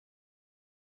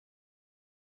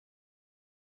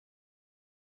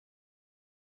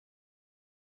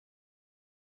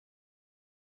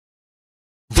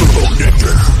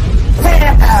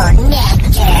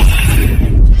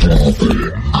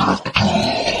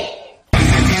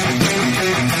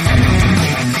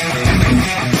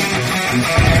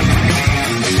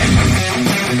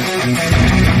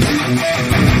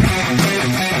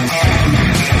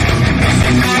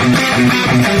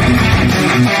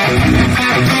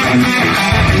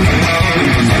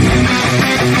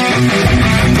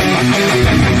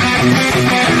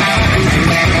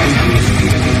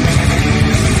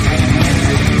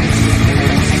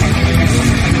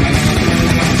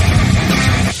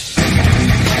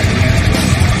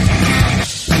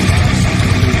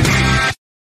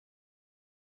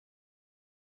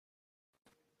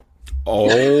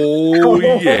Oh,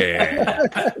 yeah.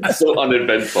 So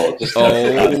uneventful.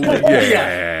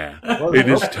 Yeah. It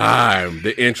is time.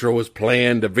 The intro is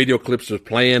playing. The video clips are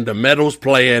playing. The metal's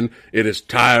playing. It is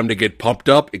time to get pumped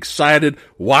up, excited.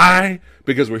 Why?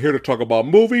 Because we're here to talk about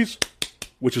movies,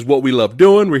 which is what we love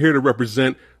doing. We're here to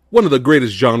represent one of the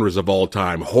greatest genres of all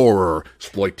time: horror,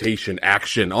 exploitation,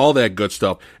 action, all that good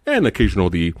stuff, and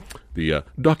occasionally the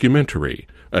documentary,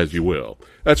 as you will.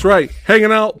 That's right.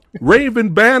 Hanging out,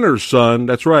 Raven Banner's son.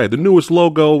 That's right. The newest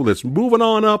logo that's moving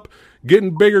on up,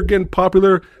 getting bigger, getting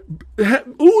popular,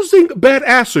 oozing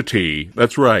badassity.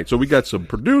 That's right. So we got some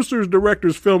producers,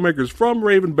 directors, filmmakers from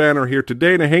Raven Banner here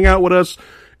today to hang out with us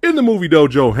in the Movie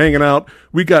Dojo. Hanging out.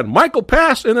 We got Michael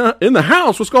Paszt in the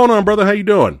house. What's going on, brother? How you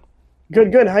doing?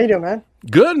 Good. How you doing, man?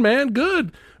 Good, man.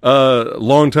 Good.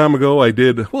 Long time ago,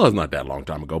 it's not that long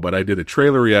time ago, but I did a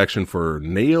trailer reaction for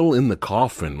Nail in the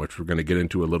Coffin, which we're going to get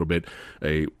into a little bit.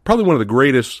 Probably one of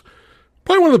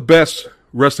the best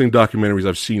wrestling documentaries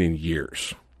I've seen in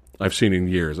years. And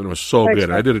it was so good.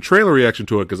 And I did a trailer reaction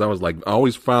to it because I was like, I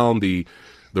always found the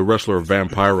wrestler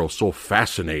Vampiro so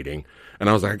fascinating. And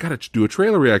I was like, I got to do a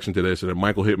trailer reaction to this. And then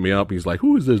Michael hit me up. He's like,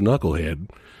 who is this knucklehead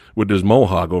with this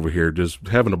mohawk over here just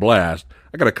having a blast?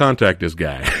 I got to contact this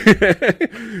guy.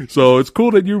 So it's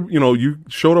cool that you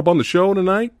showed up on the show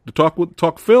tonight to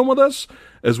talk film with us,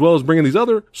 as well as bringing these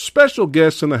other special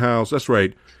guests in the house. That's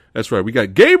right. We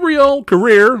got Gabriel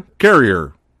Carrier.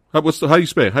 How you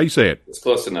say it? It's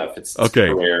close enough. It's okay.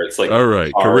 Carrier. It's like all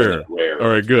right, Carrier. All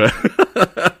right, good.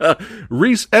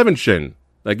 Reese Eveneshen.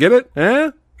 I get it?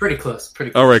 Eh? Pretty close.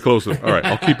 All right, close. All right,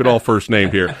 I'll keep it all first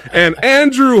named here. And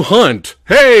Andrew Hunt.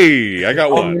 Hey, I got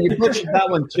one. You butchered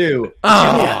that one too.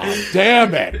 Oh,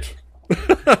 damn it.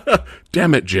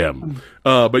 Damn it, Jim.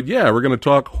 But yeah, we're going to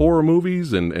talk horror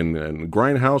movies and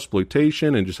grindhouse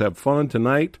exploitation and just have fun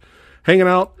tonight. Hanging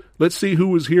out. Let's see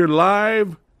who is here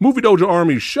live. Movie Dojo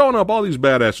Army showing up. All these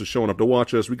badasses showing up to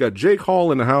watch us. We got Jake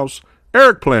Hall in the house,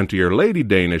 Eric Plantier, Lady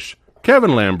Danish,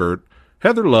 Kevin Lambert,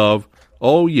 Heather Love.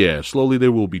 Oh, yeah. Slowly they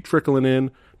will be trickling in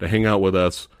to hang out with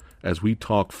us as we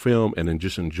talk film and then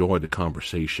just enjoy the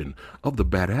conversation of the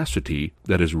badassity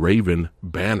that is Raven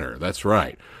Banner. That's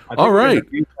right. All right.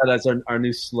 That's our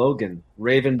new slogan,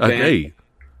 Raven Banner. Hey,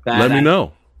 let me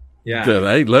know. Yeah.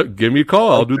 Hey, give me a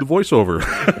call. I'll do the voiceover.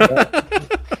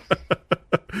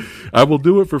 I will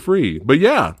do it for free. But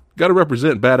yeah, got to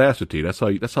represent badassity.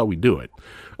 That's how we do it.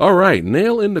 All right.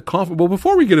 Nail in the coffin. Well,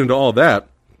 before we get into all that,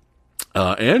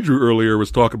 Andrew earlier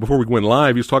was talking, before we went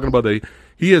live, he was talking about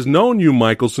he has known you,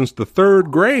 Michael, since the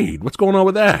 3rd grade. What's going on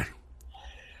with that?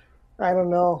 I don't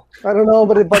know,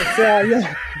 but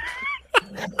yeah.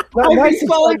 I've been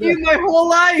following you my whole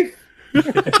life.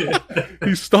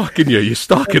 He's stalking you. You're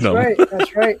stalking him.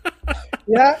 That's right.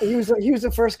 Yeah, he was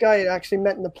the first guy I actually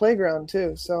met in the playground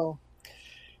too. So,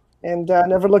 and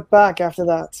never looked back after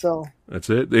that. So that's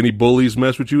it. Any bullies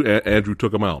mess with you? Andrew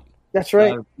took them out. That's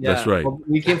right. Yeah. That's right. Well,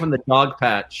 we came from the dog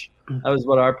patch. That was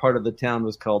what our part of the town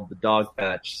was called, the dog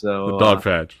patch. So the dog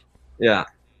patch. Yeah.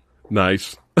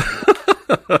 Nice.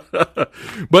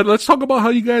 But let's talk about how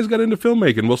you guys got into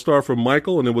filmmaking. We'll start from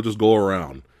Michael, and then we'll just go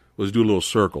around. Let's do a little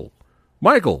circle.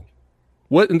 Michael,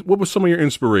 what were some of your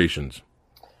inspirations?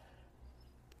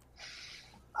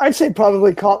 I'd say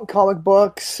probably comic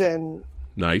books and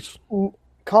nice.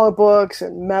 Comic books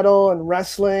and metal and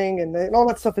wrestling and all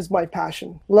that stuff is my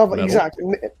passion. Love metal.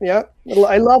 Exactly. Yeah,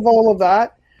 I love all of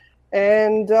that,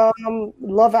 and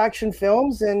love action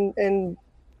films and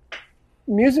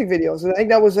music videos. And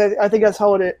I think that's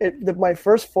how my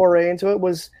first foray into it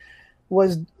was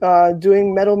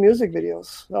doing metal music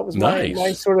videos. That was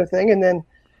my sort of thing, and then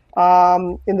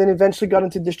eventually got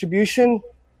into distribution,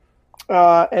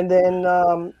 and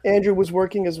then Andrew was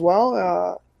working as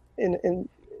well, in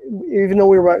even though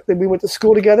we went to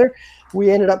school together,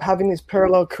 we ended up having these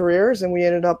parallel careers, and we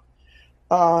ended up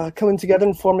coming together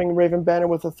and forming Raven Banner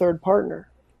with a third partner.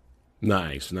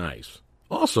 Nice,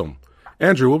 awesome.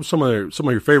 Andrew, what were some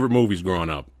of your favorite movies growing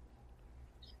up?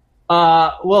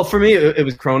 Well, for me, it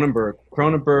was Cronenberg.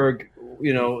 Cronenberg,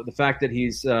 the fact that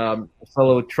he's a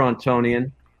fellow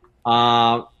Torontonian,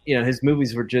 his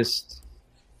movies were just,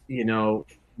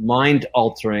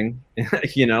 mind-altering,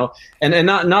 and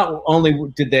not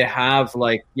only did they have,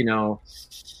 was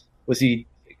he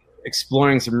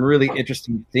exploring some really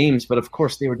interesting themes, but of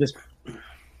course they were just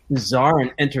bizarre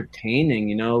and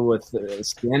entertaining, with the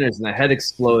scanners and the head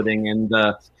exploding and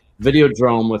the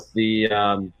Videodrome with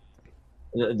the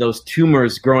those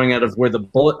tumors growing out of where the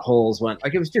bullet holes went.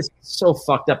 Like, it was just so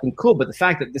fucked up and cool. But the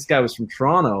fact that this guy was from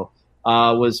Toronto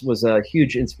was a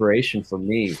huge inspiration for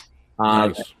me.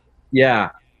 Nice.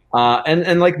 Yeah.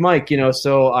 And like Mike,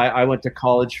 so I went to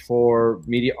college for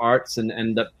media arts and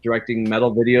ended up directing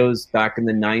metal videos back in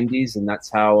the 90s, and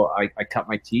that's how I cut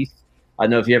my teeth. I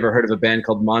don't know if you ever heard of a band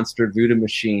called Monster Voodoo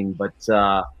Machine, but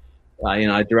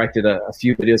I directed a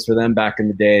few videos for them back in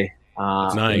the day.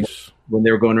 Nice. When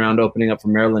they were going around opening up for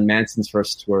Marilyn Manson's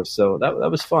first tour, so that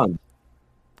was fun.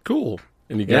 Cool.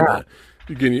 And you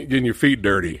getting your feet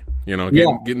dirty,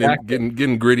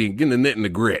 getting gritty, getting the knit and the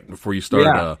grit before you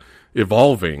start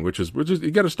evolving, which is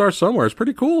you got to start somewhere. It's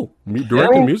pretty cool.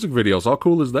 Directing music videos, how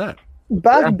cool is that?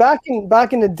 Back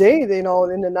in the day, in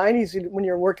the 90s, when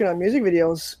you're working on music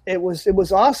videos, it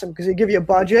was awesome because they give you a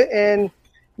budget and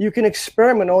you can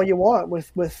experiment all you want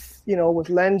with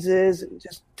lenses, and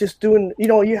just doing,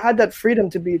 you had that freedom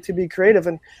to be creative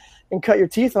and cut your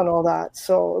teeth on all that.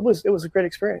 So it was a great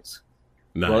experience.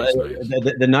 Nice.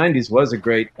 The 90s was a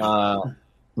great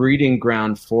breeding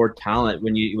ground for talent.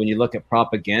 When you look at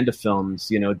propaganda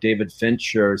films, David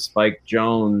Fincher, Spike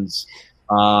Jonze,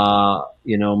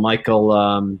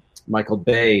 Michael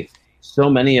Bay, so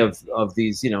many of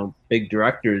these big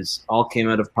directors all came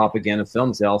out of propaganda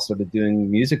films. They all started doing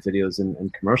music videos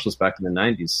and commercials back in the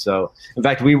 90s. So in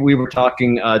fact, we were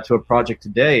talking to a project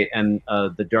today, and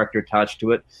the director attached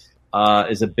to it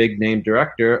is a big name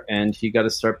director, and he got to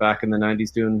start back in the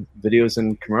 90s doing videos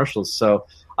and commercials. So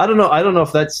I don't know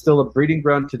if that's still a breeding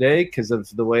ground today because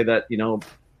of the way that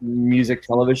music,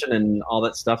 television, and all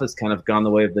that stuff has kind of gone the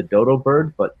way of the dodo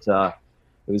bird, but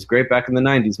it was great back in the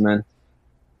 90s, man.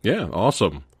 Yeah,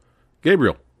 awesome.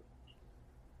 Gabriel.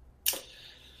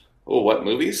 Oh, what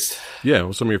movies? Yeah,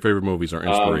 what's some of your favorite movies or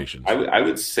inspirations? I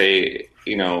would say,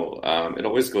 it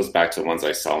always goes back to the ones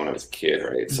I saw when I was a kid,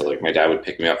 right? So, like, my dad would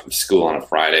pick me up from school on a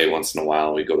Friday once in a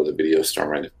while. We'd go to the video store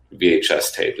and rent a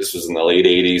VHS tape. This was in the late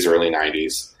 80s, early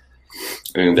 90s.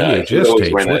 And, VHS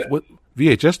tapes? What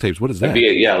VHS tapes? What is that?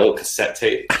 A little cassette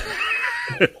tape.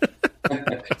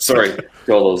 Sorry,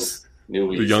 all those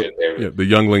newbies the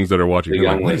younglings that are watching.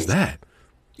 What is that?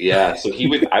 Yeah, so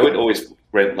I would always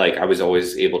rent, like, I was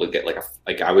always able to get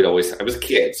I was a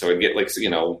kid, so I'd get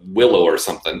Willow or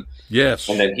something. Yes.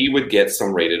 And then he would get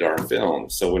some rated R film.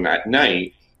 So when at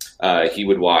night, we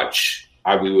would watch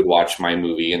my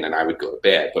movie, and then I would go to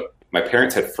bed. But my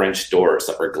parents had French doors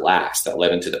that were glass that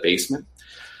led into the basement.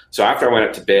 So after I went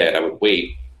up to bed, I would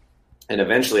wait. And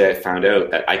eventually I found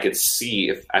out that I could see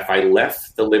if I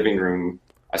left the living room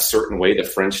a certain way, the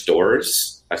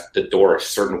door a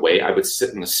certain way, I would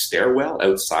sit in the stairwell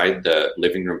outside the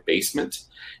living room basement,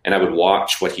 and I would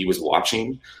watch what he was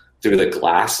watching through the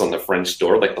glass on the French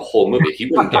door, like the whole movie. He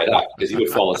wouldn't get up because he would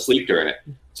fall asleep during it.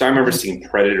 So I remember seeing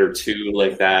Predator 2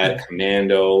 like that,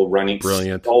 Commando, Running,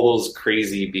 brilliant, all those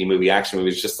crazy B-movie action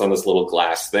movies just on this little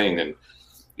glass thing.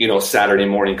 And Saturday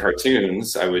morning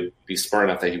cartoons, I would be smart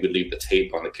enough that he would leave the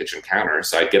tape on the kitchen counter.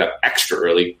 So I'd get up extra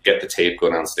early, get the tape,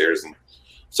 go downstairs. And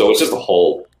so it's just a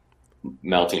whole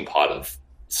melting pot of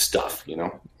stuff,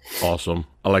 Awesome.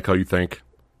 I like how you think.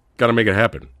 Got to make it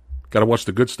happen. Got to watch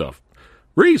the good stuff.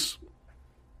 Reese,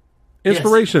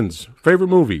 inspirations, favorite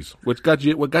movies. What got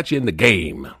you in the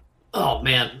game? Oh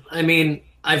man, I mean,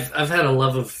 I've had a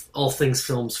love of all things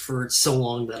films for so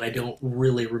long that I don't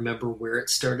really remember where it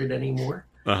started anymore.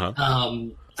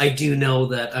 I do know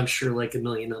that I'm sure, like a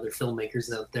million other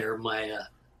filmmakers out there,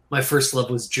 my first love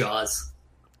was Jaws.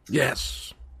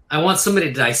 Yes. I want somebody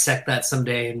to dissect that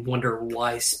someday and wonder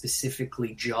why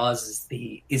specifically Jaws is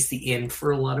the in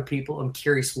for a lot of people. I'm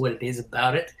curious what it is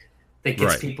about it that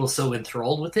gets people so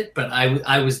enthralled with it. But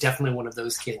I was definitely one of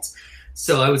those kids.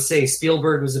 So I would say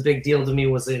Spielberg was a big deal to me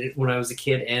when I was a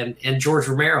kid, and George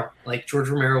Romero. Like, George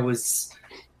Romero was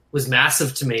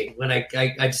massive to me when I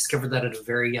discovered that at a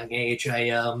very young age.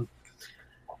 I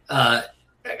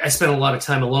spent a lot of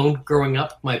time alone growing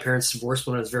up. My parents divorced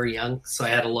when I was very young, so I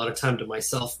had a lot of time to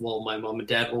myself while my mom and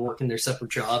dad were working their separate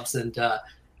jobs, and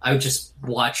I would just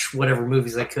watch whatever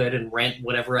movies I could and rent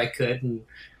whatever I could, and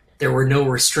there were no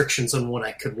restrictions on what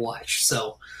I could watch.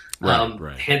 So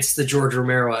hence the George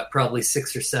Romero at probably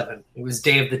 6 or 7. It was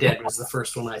Day of the Dead was the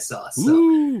first one I saw. So,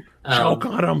 ooh, choke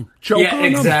on him. Choke on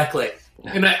him. Exactly.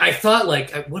 And I thought,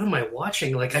 like, what am I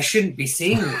watching? Like, I shouldn't be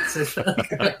seeing this.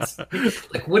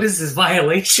 Like, what is this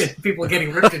violation? People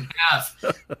getting ripped in half.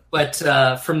 But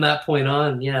from that point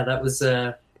on, yeah, that was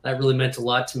that really meant a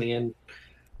lot to me. And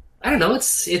I don't know,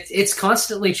 it's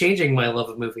constantly changing my love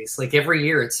of movies. Like, every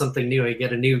year it's something new. I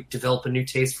develop a new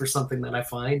taste for something that I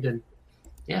find, and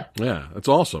yeah, that's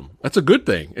awesome. That's a good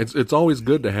thing. It's always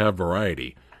good to have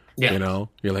variety. Yeah.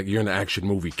 You're in an action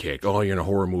movie kick. Oh, you're in a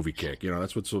horror movie kick.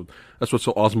 That's what's so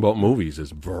awesome about movies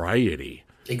is variety.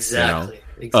 Exactly.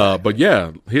 But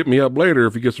yeah, hit me up later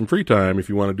if you get some free time. If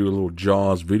you want to do a little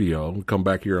Jaws video, come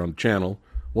back here on the channel.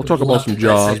 We'll talk about some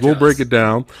Jaws. We'll break it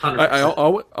down. I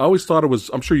always thought it was.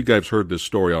 I'm sure you guys heard this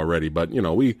story already, but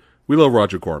we love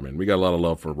Roger Corman. We got a lot of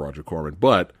love for Roger Corman,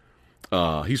 but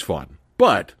he's fun.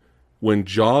 But when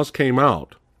Jaws came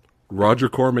out, Roger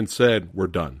Corman said, "We're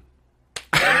done."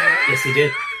 Yes, he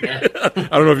did. Yeah.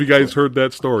 I don't know if you guys heard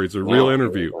that story. It's a real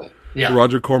interview. Yeah.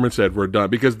 Roger Corman said, "We're done,"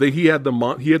 because he had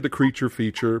the creature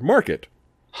feature market.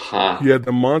 Huh. He had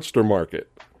the monster market.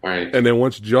 Right. And then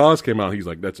once Jaws came out, he's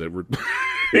like, "That's it."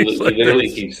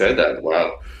 He said that.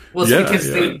 Wow. Well, it's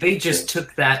because they just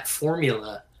took that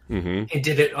formula and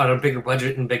did it on a bigger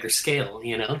budget and bigger scale,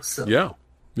 So yeah.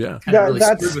 Kind of really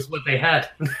screwed with what they had.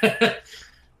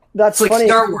 That's it's like funny.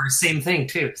 Star Wars, same thing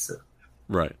too. So.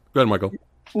 Right. Go ahead, Michael.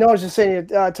 No, I was just saying,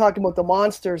 talking about the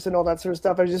monsters and all that sort of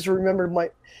stuff. I just remembered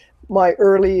my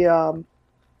early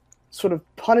sort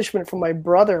of punishment from my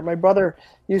brother. My brother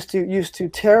used to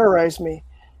terrorize me.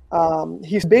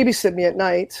 He used to babysit me at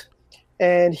night,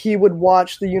 and he would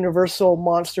watch the Universal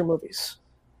monster movies.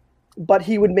 But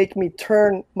he would make me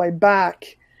turn my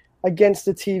back against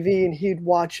the TV, and he'd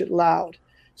watch it loud.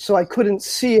 So I couldn't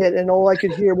see it, and all I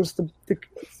could hear was the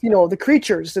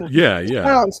creatures and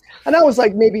sounds. And I was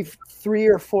like maybe 3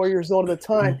 or 4 years old at the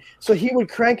time. So he would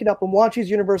crank it up and watch these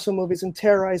Universal movies and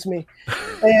terrorize me,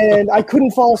 and I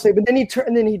couldn't fall asleep. But then he'd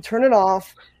turn it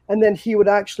off, and then he would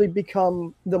actually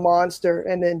become the monster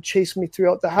and then chase me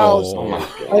throughout the house. Oh my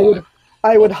God.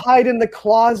 I would hide in the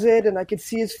closet, and I could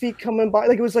see his feet coming by.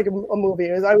 Like it was like a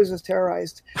movie. I was just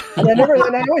terrorized, and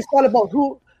I always thought about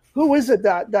who is it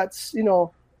that's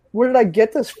where did I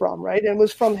get this from, right? And it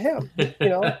was from him,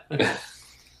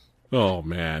 Oh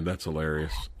man, that's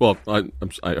hilarious. Well,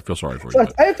 I feel sorry for you.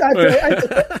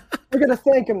 We're gonna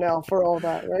thank him now for all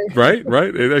that, right?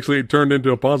 Right. It actually turned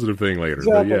into a positive thing later.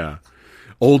 Exactly. But yeah,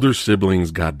 older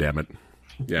siblings, goddammit.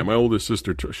 Yeah, my oldest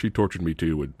sister, she tortured me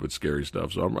too with scary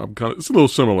stuff. So I'm kind of, it's a little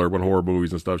similar when horror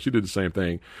movies and stuff. She did the same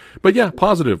thing, but yeah,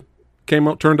 positive.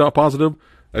 Turned out positive.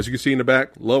 As you can see in the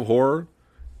back, love horror.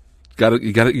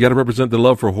 You got to represent the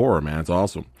love for horror, man. It's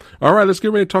awesome. All right, let's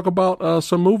get ready to talk about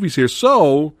some movies here.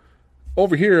 So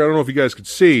over here, I don't know if you guys could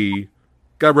see,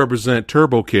 got to represent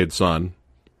Turbo Kid, son.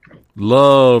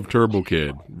 Love Turbo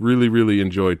Kid. Really, really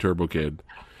enjoy Turbo Kid.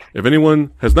 If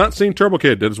anyone has not seen Turbo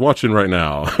Kid that is watching right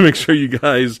now, make sure you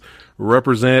guys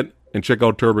represent and check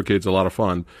out Turbo Kid. It's a lot of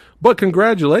fun. But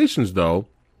congratulations, though,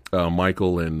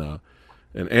 Michael and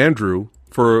Andrew,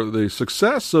 for the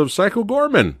success of Psycho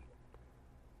Gorman.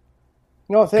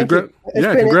 No, thank you.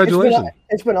 Congratulations.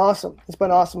 It's been awesome. It's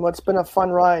been awesome. It's been a fun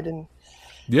ride, and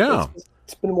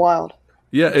it's been wild.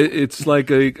 Yeah, it's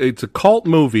like it's a cult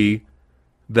movie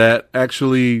that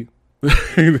actually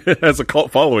has a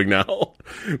cult following now.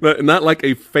 Not like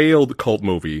a failed cult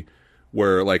movie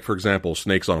where, like, for example,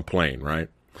 Snakes on a Plane, right?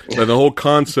 And the whole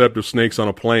concept of Snakes on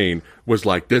a Plane was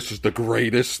like, this is the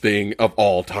greatest thing of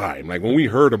all time. Like, when we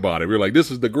heard about it, we were like,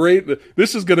 this is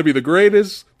going to be the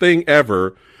greatest thing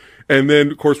ever. And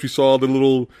then, of course, we saw the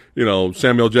little,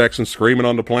 Samuel Jackson screaming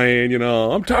on the plane,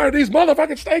 I'm tired of these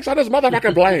motherfucking snakes on this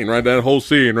motherfucking plane, right? That whole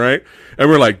scene, right? And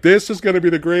we're like, this is going to be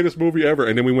the greatest movie ever.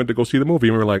 And then we went to go see the movie,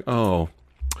 and we were like, oh,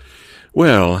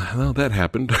 well, that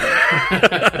happened.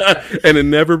 And it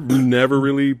never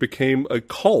really became a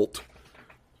cult.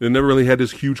 It never really had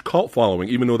this huge cult following,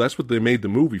 even though that's what they made the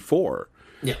movie for.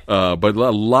 Yeah. But a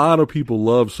lot of people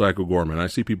love Psycho Gorman. I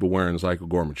see people wearing Psycho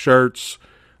Gorman shirts.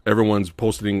 Everyone's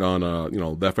posting on,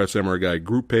 the FS Samurai Guy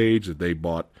group page that they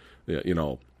bought,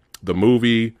 the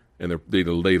movie, and they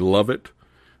love it.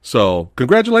 So,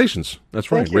 congratulations.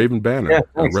 That's right. Raven Banner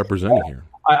representing here.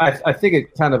 I think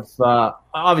it kind of,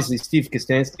 obviously, Steve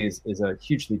Kostanski is a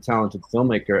hugely talented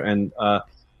filmmaker. And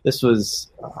this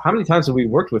was, how many times have we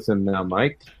worked with him now,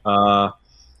 Mike?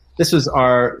 This was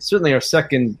certainly our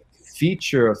second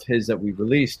feature of his that we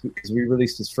released, because we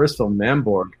released his first film,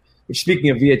 Manborg. Which, speaking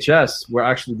of VHS, we're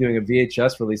actually doing a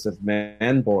VHS release of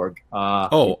Manborg. I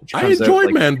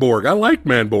enjoyed Manborg. I liked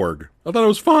Manborg. I thought it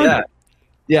was fun.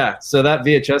 Yeah. So that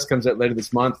VHS comes out later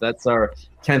this month. That's our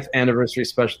 10th anniversary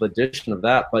special edition of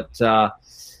that. But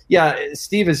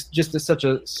Steve is just such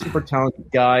a super talented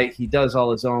guy. He does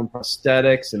all his own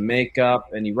prosthetics and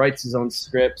makeup, and he writes his own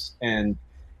scripts. And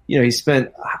he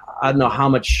spent I don't know how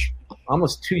much,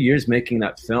 almost 2 years making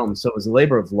that film. So it was a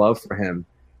labor of love for him.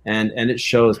 And it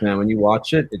shows, man. When you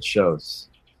watch it, it shows.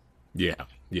 Yeah.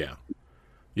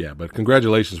 But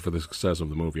congratulations for the success of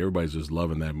the movie. Everybody's just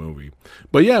loving that movie.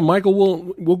 But yeah, Michael,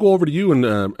 we'll go over to you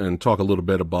and talk a little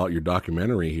bit about your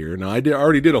documentary here. Now, I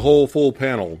already did a whole full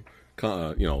panel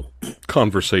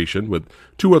conversation with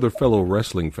two other fellow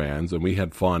wrestling fans, and we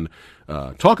had fun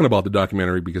talking about the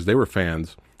documentary because they were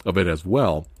fans of it as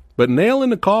well. But Nail in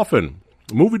the Coffin,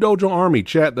 Movie Dojo Army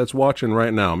chat that's watching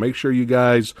right now, make sure you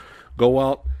guys go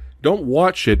out. Don't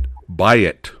watch it, buy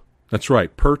it. That's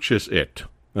right, purchase it.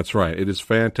 That's right, it is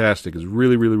fantastic. It's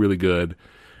really, really, really good.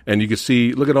 And you can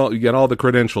see, look at all, you got all the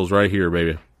credentials right here,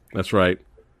 baby. That's right.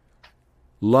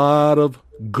 Lot of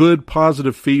good,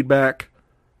 positive feedback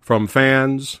from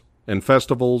fans and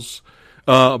festivals.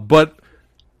 But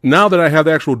now that I have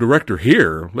the actual director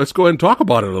here, let's go ahead and talk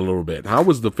about it a little bit. How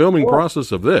was the filming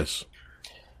process of this?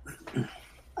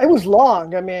 It was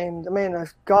long. I mean,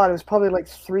 God, it was probably like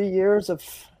 3 years of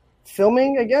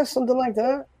filming, I guess, something like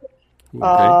that.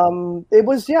 Okay. It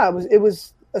was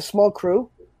a small crew.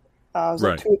 It was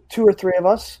like two or three of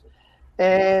us,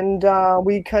 and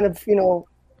we kind of, it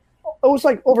was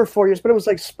like over 4 years, but it was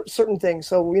like certain things.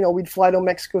 So, we'd fly to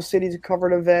Mexico City to cover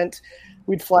an event.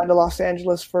 We'd fly to Los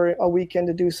Angeles for a weekend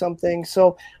to do something.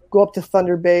 So go up to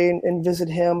Thunder Bay and visit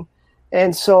him.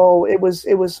 And so it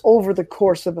was over the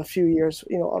course of a few years,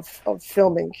 of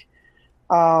filming.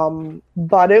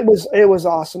 But it was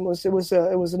awesome. It was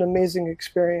an amazing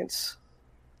experience.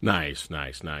 Nice.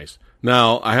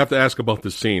 Now I have to ask about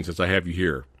this scene since I have you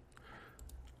here.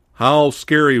 How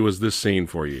scary was this scene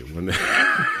for you?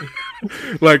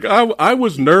 Like I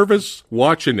was nervous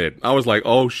watching it. I was like,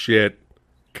 oh shit,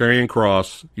 Karrion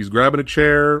Kross, he's grabbing a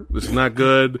chair. This is not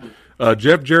good.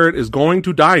 Jeff Jarrett is going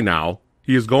to die now.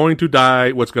 He is going to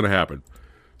die. What's going to happen?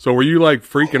 So were you like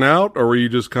freaking out, or were you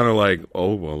just kind of like,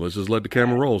 oh, well, let's just let the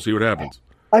camera roll, see what happens?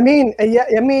 I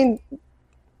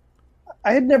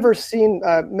had never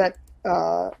met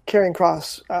Karrion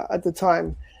Kross at the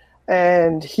time,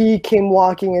 and he came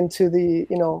walking into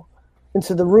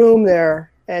the room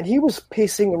there, and he was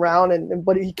pacing around,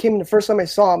 but he came in the first time I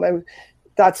saw him.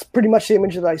 That's pretty much the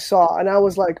image that I saw, and I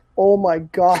was like, oh my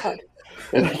God.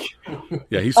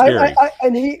 Yeah, he's scary.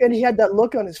 And he had that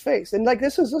look on his face, and like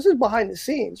this is behind the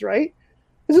scenes, right?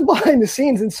 This is behind the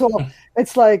scenes, and so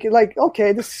it's like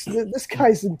okay, this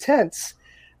guy's intense,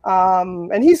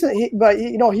 and he's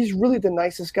really the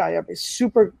nicest guy ever. He's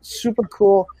super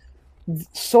cool,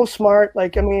 so smart.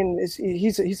 Like, I mean,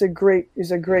 he's a great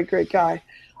guy,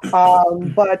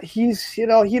 but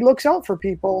he looks out for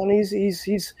people, and he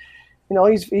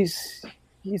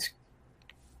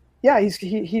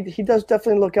does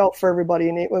definitely look out for everybody.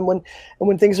 And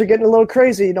when things are getting a little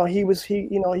crazy, he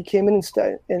came in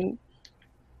and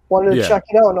wanted to check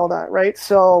it out and all that, right?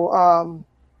 So,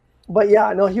 but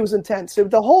yeah, no, he was intense.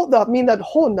 That whole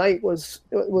night was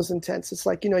intense. It's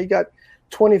like, you got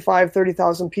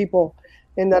 25,000-30,000 people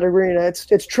in that arena.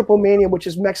 It's Triple Mania, which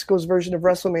is Mexico's version of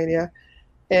WrestleMania,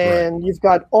 and you've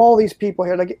got all these people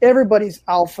here. Like, everybody's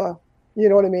alpha. You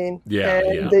know what I mean? Yeah.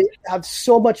 And they have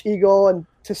so much ego and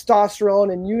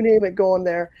testosterone and you name it going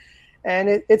there,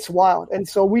 and it's wild. And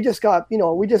so we just got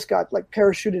like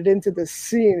parachuted into this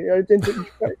scene,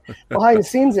 behind the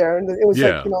scenes there, and it was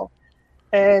like,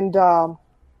 and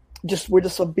we're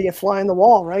just be a fly on the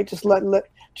wall, right? Just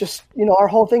our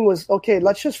whole thing was, okay,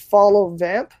 let's just follow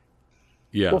Vamp.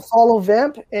 Yeah, we'll follow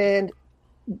Vamp, and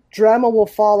Drama will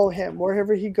follow him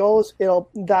wherever he goes.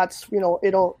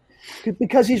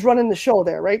 Because he's running the show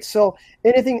there, right? So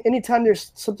anytime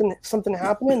there's something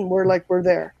happening, we're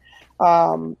there.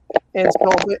 And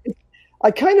so I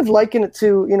kind of liken it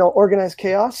to, organized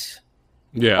chaos.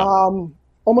 Yeah.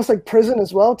 Almost like prison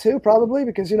as well too, probably,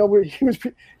 because he's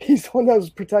the one that was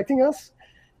protecting us.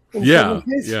 Yeah.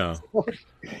 But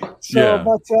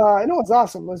it's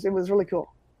awesome. It was really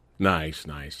cool. Nice.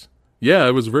 Yeah,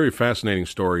 it was a very fascinating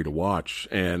story to watch,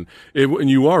 and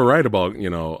you are right about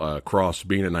Kross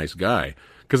being a nice guy.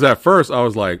 Because at first I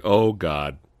was like, oh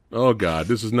god,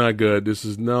 this is not good. This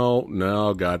is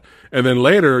no god. And then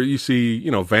later you see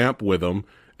Vamp with him,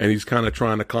 and he's kind of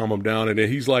trying to calm him down, and then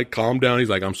he's like, calm down. He's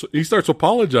like, he starts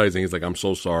apologizing. He's like, I'm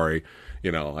so sorry.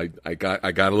 I got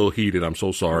a little heated. I'm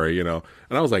so sorry. And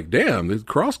I was like, damn, this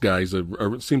Kross guy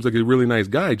seems like a really nice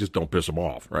guy. Just don't piss him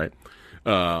off, right?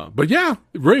 But yeah,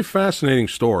 very fascinating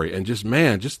story, and just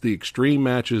the extreme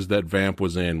matches that Vamp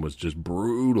was in was just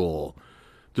brutal,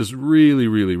 just really,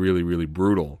 really, really, really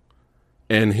brutal.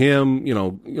 And him,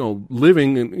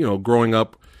 living and growing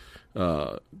up,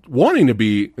 wanting to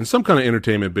be in some kind of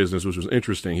entertainment business, which was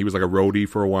interesting. He was like a roadie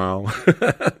for a while,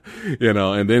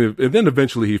 and then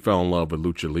eventually he fell in love with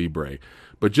lucha libre.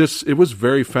 But it was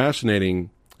very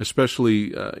fascinating,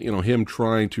 especially him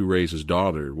trying to raise his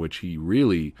daughter, which he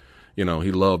really.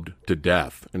 He loved to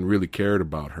death and really cared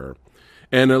about her.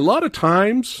 And a lot of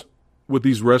times with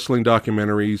these wrestling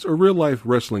documentaries or real life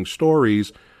wrestling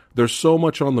stories, there's so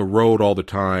much on the road all the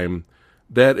time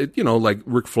that like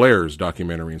Ric Flair's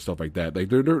documentary and stuff like that. Like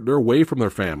they're away from their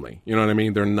family. You know what I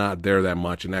mean? They're not there that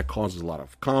much, and that causes a lot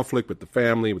of conflict with the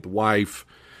family, with the wife,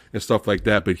 and stuff like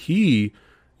that. But he,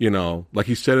 like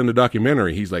he said in the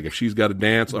documentary, he's like, if she's got to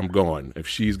dance, I'm going. If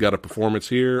she's got a performance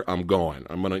here, I'm going.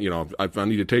 I'm gonna, if I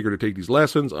need to take her to take these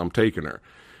lessons, I'm taking her.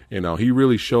 He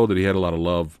really showed that he had a lot of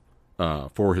love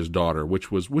for his daughter,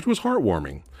 which was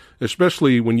heartwarming,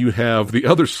 especially when you have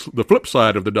the flip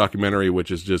side of the documentary,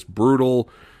 which is just brutal,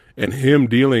 and him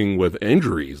dealing with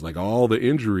injuries, like all the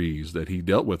injuries that he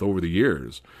dealt with over the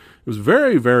years. It was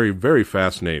very, very, very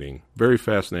fascinating,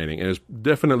 and it's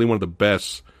definitely one of the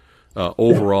best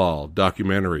overall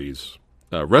documentaries,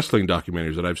 wrestling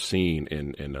documentaries that I've seen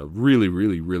in a really,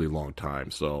 really, really long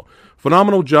time. So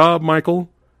phenomenal job, Michael.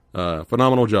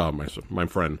 Phenomenal job, my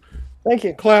friend. Thank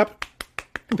you. Clap.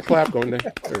 The clap going there.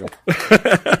 There you go.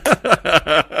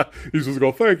 He's just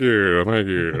go, thank you.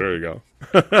 There you go.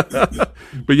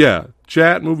 But yeah,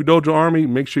 chat, Movie Dojo Army,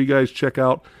 make sure you guys check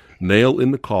out Nail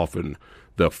in the Coffin,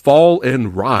 the fall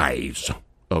and rise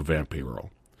of Vampiro.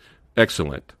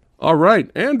 Excellent. All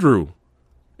right, Andrew,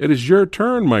 it is your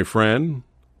turn, my friend.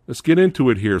 Let's get into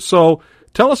it here. So,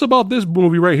 tell us about this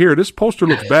movie right here. This poster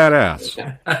looks badass.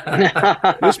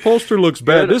 This poster looks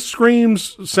bad. This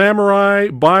screams samurai,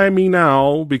 buy me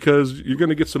now, because you're going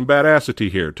to get some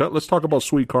badassity here. Let's talk about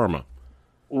Sweet Karma.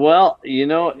 Well,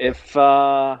 if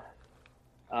so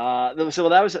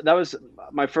that was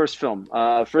my first film,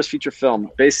 first feature film.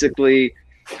 Basically,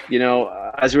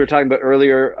 as we were talking about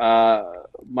earlier,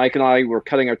 Mike and I were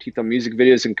cutting our teeth on music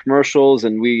videos and commercials,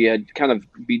 and we had kind of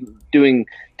been doing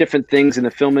different things in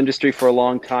the film industry for a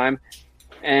long time.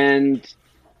 And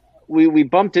we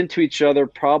bumped into each other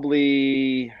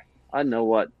probably,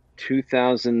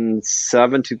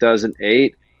 2007,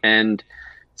 2008, and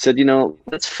said,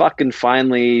 let's fucking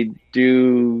finally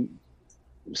do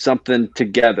something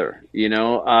together,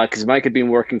 because Mike had been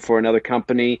working for another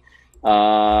company,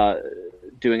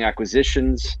 doing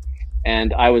acquisitions,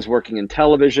 and I was working in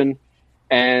television.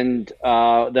 And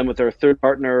then with our third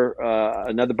partner,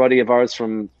 another buddy of ours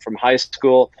from high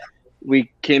school,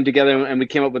 we came together and we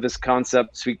came up with this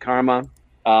concept, Sweet Karma,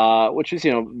 which is,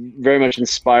 very much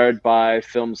inspired by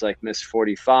films like Miss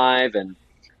 45 and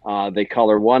They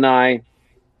Color One Eye.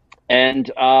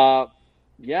 And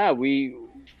we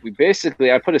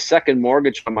basically, I put a second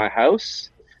mortgage on my house,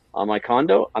 on my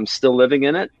condo. I'm still living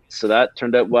in it, so that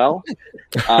turned out well.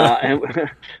 And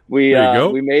we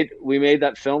made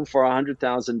that film for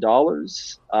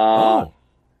 $100,000.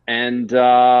 And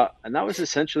that was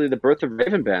essentially the birth of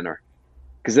Raven Banner.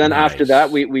 Because then after that,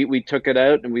 we took it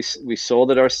out and we sold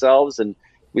it ourselves, and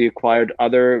we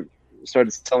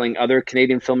started selling other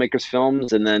Canadian filmmakers'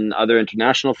 films and then other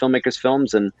international filmmakers'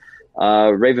 films, and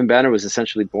Raven Banner was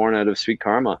essentially born out of Sweet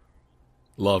Karma.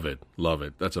 Love it.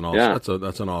 That's an awesome.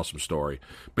 That's an awesome story.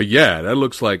 But yeah, that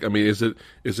looks like. I mean, is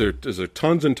there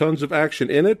tons and tons of action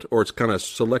in it, or it's kind of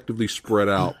selectively spread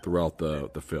out throughout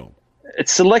the film?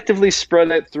 It's selectively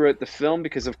spread out throughout the film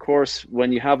because, of course,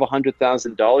 when you have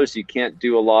 $100,000, you can't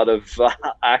do a lot of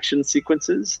action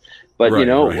sequences. But we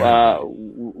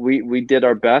did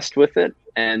our best with it.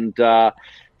 And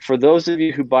for those of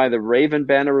you who buy the Raven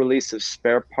Banner release of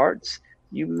Spare Parts,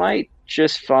 you might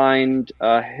just find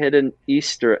a hidden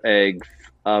Easter egg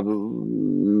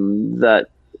that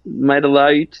might allow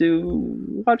you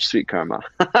to watch Sweet Karma.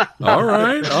 All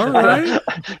right.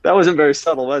 That wasn't very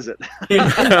subtle, was it?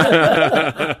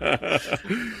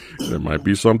 There might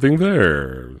be something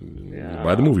there. Yeah.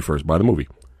 Buy the movie first. Buy the movie.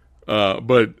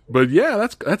 But yeah,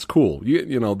 that's cool.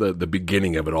 The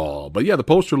beginning of it all. But yeah, the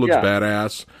poster looks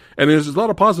badass, and there's a lot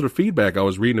of positive feedback I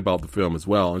was reading about the film as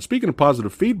well. And speaking of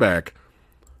positive feedback,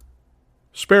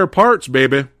 Spare Parts,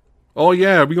 baby. Oh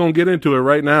yeah, we're gonna get into it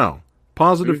right now.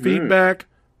 Positive feedback.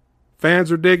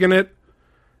 Fans are digging it,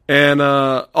 and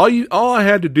all I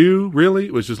had to do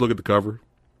really was just look at the cover.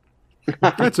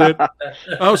 That's it.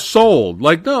 I was sold.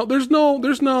 Like, no, there's no.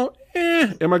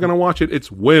 Am I gonna watch it? It's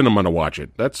when I'm gonna watch it.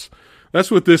 That's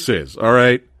what this is. All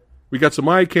right. We got some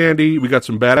eye candy. We got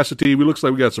some badassity. We looks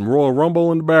like we got some Royal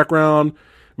Rumble in the background.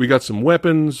 We got some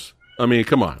weapons. I mean,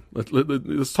 come on.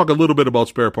 Let's talk a little bit about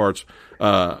Spare Parts.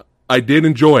 I did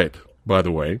enjoy it, by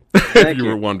the way, if you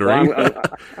were wondering. Well,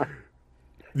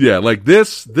 yeah, like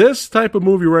this type of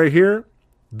movie right here,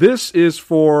 this is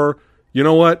for, you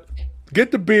know what?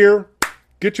 Get the beer,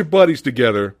 get your buddies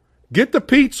together, get the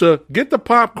pizza, get the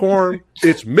popcorn.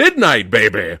 It's midnight,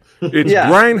 baby. It's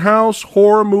Grindhouse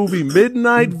horror movie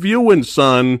midnight viewing,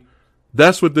 son.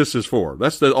 That's what this is for.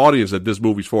 That's the audience that this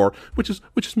movie's for, which is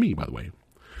me, by the way.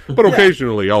 But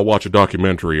occasionally I'll watch a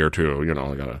documentary or two. I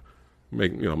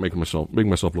make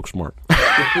myself look smart.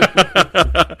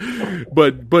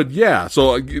 but yeah.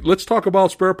 So let's talk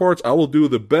about Spare Parts. I will do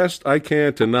the best I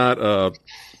can to not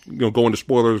go into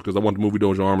spoilers because I want the Movie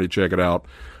Dojo Army to check it out.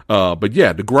 But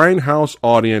yeah, the Grindhouse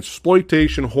audience,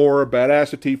 exploitation, horror,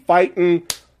 badassity, fighting,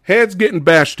 heads getting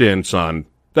bashed in, son.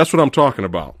 That's what I'm talking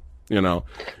about. Give you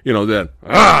that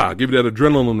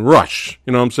adrenaline rush.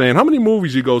 You know what I'm saying? How many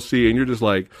movies you go see and you're just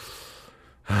like,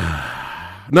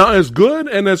 now as good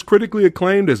and as critically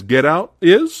acclaimed as Get Out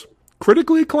is,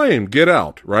 critically acclaimed Get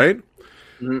Out, right?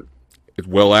 Mm-hmm. It's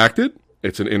well acted.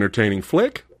 It's an entertaining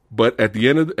flick. But at the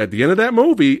end of that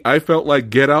movie, I felt like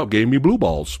Get Out gave me blue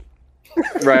balls.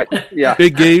 Right. Yeah.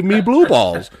 It gave me blue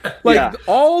balls.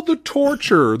 All the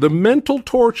torture, the mental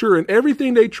torture and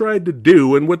everything they tried to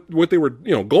do and what they were,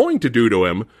 going to do to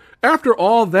him. After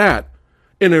all that,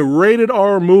 in a rated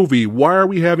R movie, why are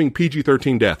we having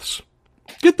PG-13 deaths?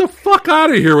 Get the fuck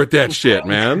out of here with that shit,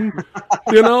 man.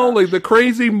 Like the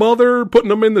crazy mother putting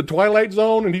him in the Twilight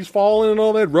Zone and he's falling and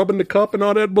all that, rubbing the cup and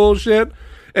all that bullshit.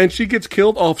 And she gets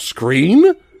killed off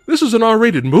screen? This is an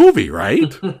R-rated movie,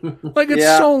 right?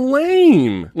 It's so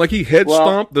lame. Like he head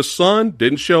stomped the son,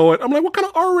 didn't show it. I'm like, what kind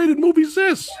of R-rated movie is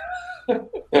this?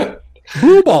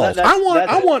 Blue balls.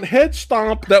 I want head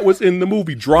stomp that was in the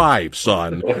movie Drive,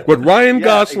 son. But Ryan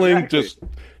Gosling just,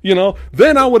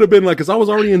 then I would have been like, because I was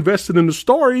already invested in the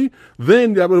story,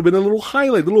 then that would have been a little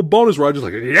highlight, a little bonus where I was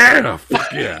just like, yeah,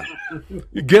 fuck yeah.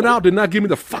 Get Out did not give me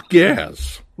the fuck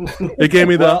yes. It gave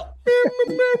me the...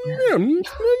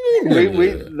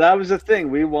 that was the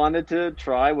thing. We wanted to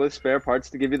try with Spare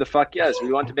Parts to give you the fuck yes.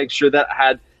 We wanted to make sure that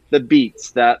had the beats,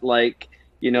 that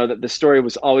that the story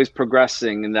was always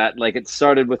progressing and that it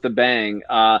started with a bang.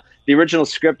 The original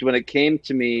script, when it came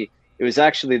to me, it was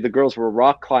actually the girls were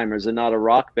rock climbers and not a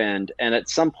rock band. And at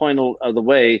some point of the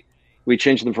way, we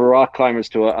changed them from rock climbers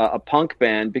to a punk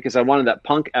band because I wanted that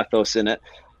punk ethos in it.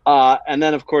 And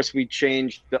then, of course, we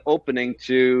changed the opening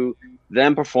to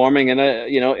them performing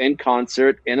in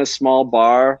concert in a small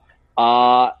bar.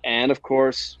 And, of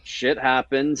course, shit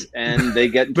happens and they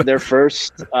get into their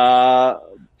first,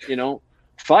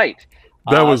 fight.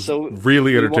 That was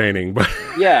really entertaining. But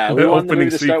yeah, the opening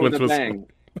sequence was... bang.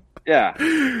 Yeah.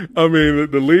 I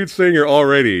mean, the lead singer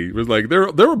already was like, they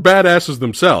were badasses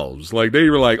themselves. Like, they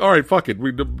were like, all right, fuck it.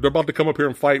 They're about to come up here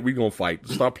and fight. We're going to fight.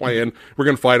 Stop playing. We're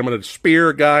going to fight. I'm going to spear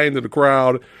a guy into the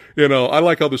crowd. I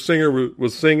like how the singer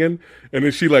was singing, and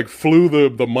then she, flew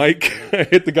the mic,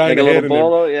 hit the guy in the head.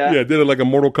 Did it like a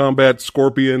Mortal Kombat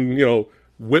scorpion,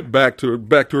 went back to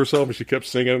herself, and she kept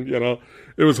singing,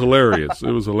 It was hilarious. It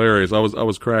was hilarious. I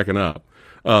was cracking up.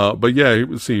 But yeah,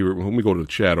 let's see, let me go to the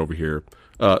chat over here.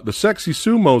 The Sexy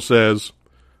Sumo says,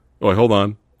 oh, hold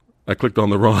on. I clicked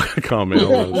on the wrong comment.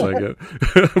 Hold on a second.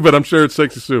 But I'm sure it's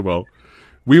Sexy Sumo.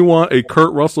 We want a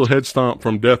Kurt Russell head stomp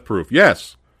from Death Proof.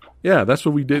 Yes. Yeah, that's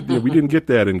what we did. We didn't get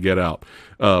that in Get Out.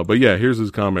 But yeah, here's his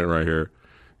comment right here.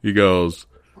 He goes,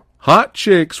 hot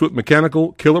chicks with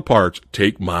mechanical killer parts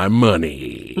take my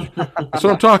money. That's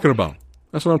what I'm talking about.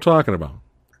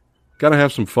 Got to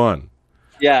have some fun.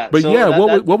 Yeah. But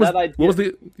so what was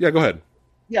the, yeah, go ahead.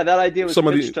 Yeah, that idea was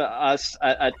pitched to us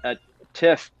at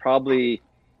TIFF probably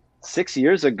 6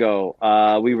 years ago.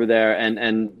 We were there,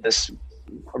 and this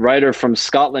writer from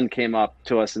Scotland came up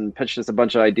to us and pitched us a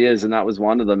bunch of ideas, and that was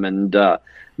one of them. And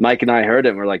Mike and I heard it,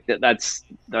 and we're like, that's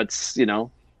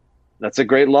a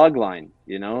great log line.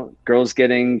 Girls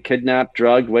getting kidnapped,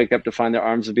 drugged, wake up to find their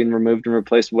arms have been removed and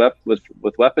replaced with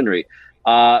weaponry.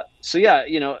 But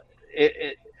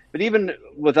even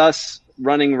with us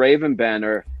running Raven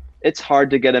Banner, it's hard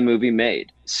to get a movie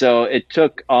made. So it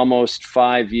took almost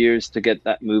 5 years to get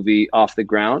that movie off the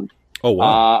ground. Oh,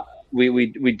 wow.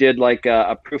 We did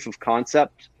a proof of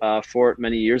concept for it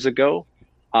many years ago.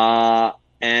 We finally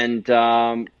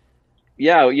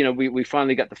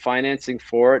got the financing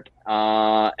for it.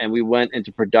 And we went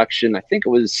into production, I think it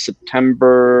was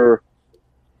September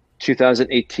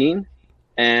 2018.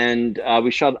 And we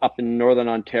shot up in Northern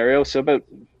Ontario. So about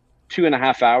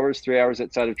 2.5 hours, 3 hours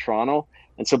outside of Toronto.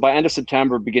 And so by end of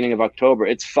September, beginning of October,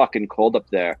 it's fucking cold up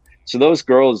there. So those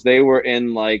girls, they were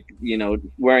in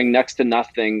wearing next to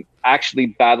nothing, actually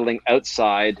battling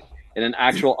outside in an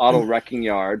actual auto wrecking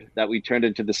yard that we turned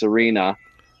into this arena.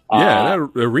 Yeah,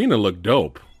 that arena looked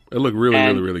dope. It looked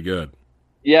really, really good.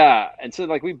 Yeah. And so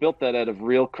we built that out of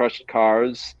real crushed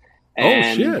cars.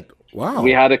 And oh shit. Wow.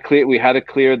 We had to clear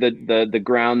the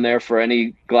ground there for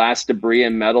any glass debris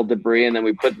and metal debris, and then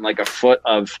we put a foot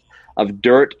of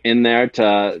dirt in there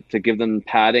to give them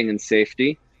padding and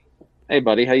safety. Hey,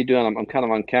 buddy, how you doing? I'm kind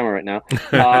of on camera right now.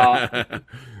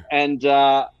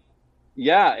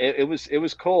 Yeah, it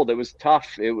was cold. It was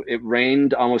tough. It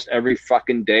rained almost every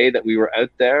fucking day that we were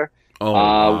out there. Oh,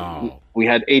 wow. We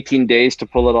had 18 days to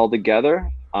pull it all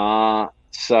together.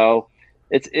 So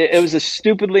it was a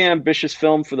stupidly ambitious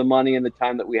film for the money and the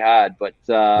time that we had. But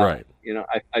Right. you know,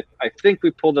 I think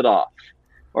we pulled it off.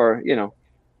 Or you know,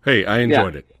 Hey, I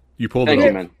enjoyed it. You pulled thank it you,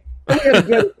 off. man.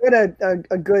 We had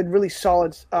a good, really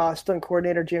solid stunt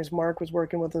coordinator. James Mark was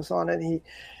working with us on it.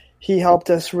 He helped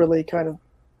us really kind of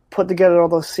put together all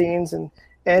those scenes, and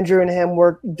Andrew and him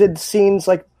did scenes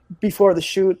like before the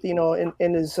shoot, you know,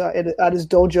 in his at his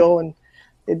dojo, and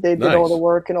they did all the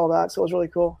work and all that. So it was really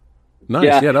cool. Nice.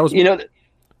 Yeah, that was. You know,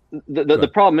 the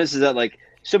problem is that like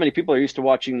so many people are used to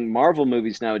watching Marvel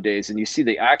movies nowadays, and you see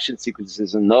the action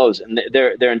sequences in those, and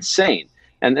they're insane,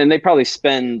 and they probably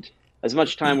spend as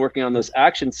much time working on those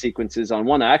action sequences on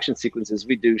one action sequence as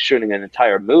we do shooting an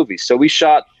entire movie. So we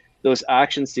shot those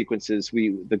action sequences.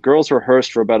 The girls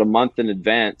rehearsed for about a month in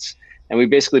advance, and we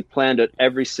basically planned out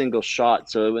every single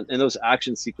shot. So in those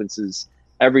action sequences,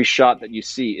 every shot that you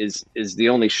see is the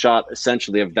only shot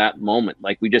essentially of that moment.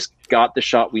 Like we just got the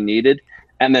shot we needed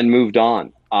and then moved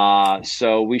on.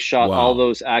 So we shot all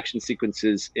those action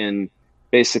sequences in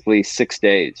basically 6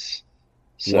 days.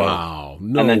 So, wow.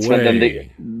 No and then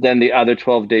way. Then the other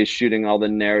 12 days shooting all the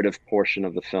narrative portion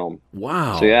of the film.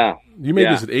 Wow. So yeah. You made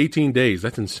this in 18 days.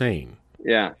 That's insane.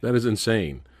 Yeah. That is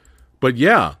insane. But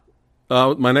yeah,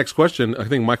 my next question, I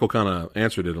think Michael kind of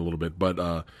answered it a little bit,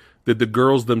 but did the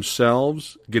girls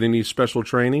themselves get any special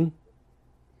training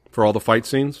for all the fight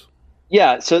scenes?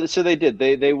 Yeah, so they did.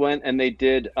 They went and they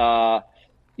did,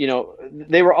 you know,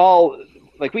 they were all,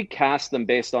 like we cast them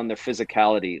based on their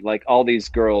physicality. Like all these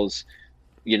girls,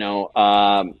 you know,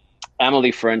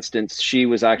 Emily, for instance, she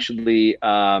was actually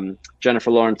Jennifer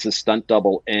Lawrence's stunt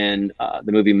double in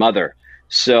the movie Mother.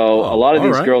 So a lot of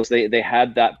these girls, they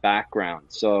had that background.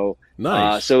 So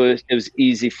nice. So it was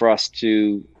easy for us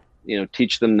to, you know,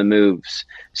 teach them the moves.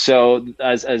 So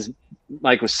as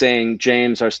Mike was saying,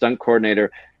 James, our stunt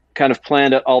coordinator, kind of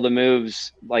planned out all the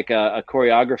moves like a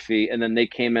choreography, and then they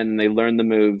came in and they learned the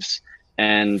moves,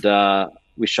 and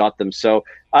we shot them. So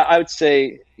I would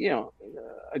say, you know,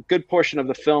 a good portion of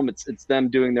the film, it's them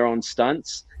doing their own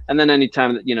stunts. And then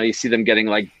anytime that, you know, you see them getting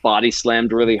like body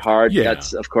slammed really hard,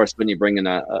 that's of course when you bring in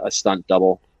a stunt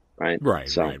double, right? Right,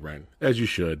 so. right. As you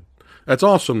should. That's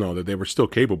awesome though that they were still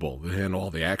capable to handle all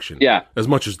the action. Yeah. As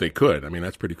much as they could. I mean,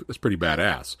 that's pretty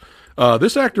badass.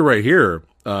 This actor right here,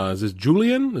 is this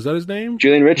Julian? Is that his name?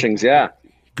 Julian Richings, yeah.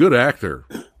 Good actor.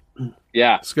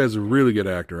 Yeah. This guy's a really good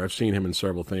actor. I've seen him in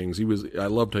several things. I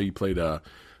loved how he played a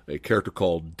character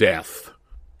called Death.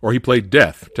 Or he played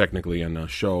Death, technically, in a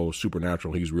show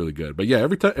Supernatural. He's really good. But yeah,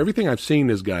 everything I've seen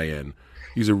this guy in,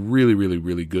 he's a really, really,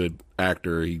 really good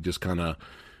actor. He just kind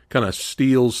of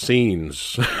steals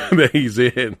scenes that he's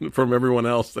in from everyone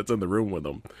else that's in the room with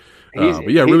him.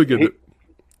 But yeah, really good.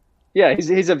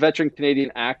 He's a veteran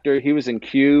Canadian actor. He was in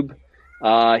Cube.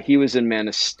 He was in Man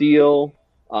of Steel.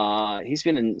 He's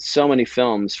been in so many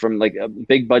films, from like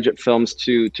big budget films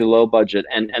to low budget,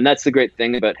 and that's the great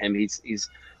thing about him. He's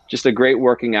just a great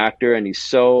working actor, and he's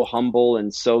so humble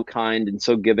and so kind and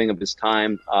so giving of his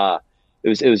time. It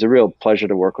was a real pleasure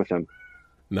to work with him.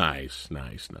 Nice.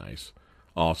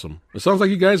 Awesome. It sounds like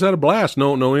you guys had a blast.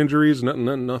 No injuries,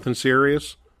 nothing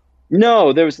serious.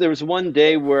 No, there was one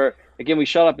day where, again, we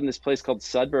shot up in this place called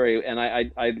Sudbury, and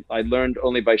I learned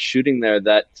only by shooting there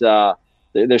that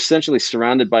they're essentially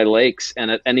surrounded by lakes,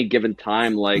 and at any given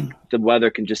time, like the weather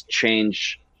can just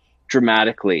change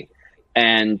dramatically.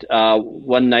 And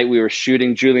one night we were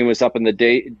shooting, Julian was up in the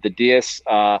dais,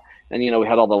 and you know, we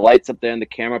had all the lights up there and the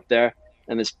camera up there,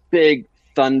 and this big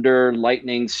thunder,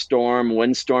 lightning storm,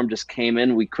 windstorm just came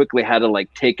in. We quickly had to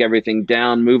like take everything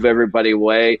down, move everybody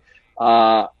away,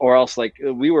 or else like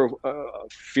we were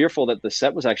fearful that the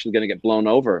set was actually going to get blown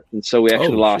over, and so we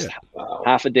actually lost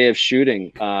half a day of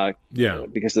shooting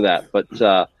because of that.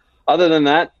 But other than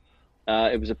that,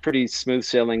 it was a pretty smooth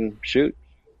sailing shoot.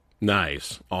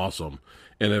 Nice. Awesome.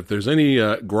 And if there's any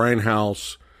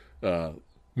Grindhouse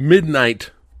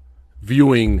midnight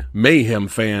viewing mayhem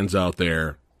fans out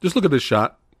there, just look at this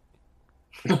shot.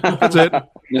 That's it.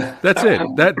 That's it.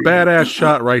 That badass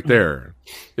shot right there.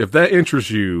 If that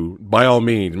interests you, by all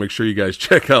means, make sure you guys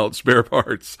check out Spare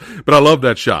Parts. But I love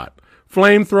that shot.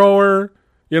 Flamethrower,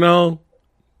 you know,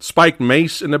 spiked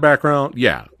mace in the background.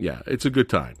 Yeah, it's a good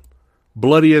time.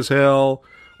 Bloody as hell.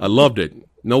 I loved it.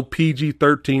 No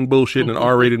PG-13 bullshit in an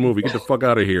R-rated movie. Get the fuck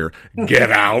out of here.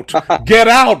 Get out. Get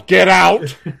out. Get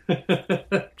out.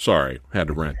 Sorry. Had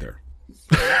to rant there.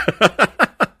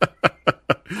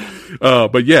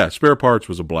 But yeah, Spare Parts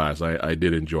was a blast. I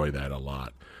did enjoy that a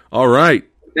lot. All right.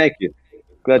 Thank you.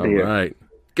 Glad to All hear. right.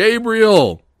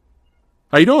 Gabriel,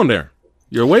 how you doing there?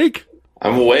 You awake?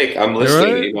 I'm awake. I'm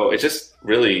listening. Right. You know, it's just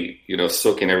really,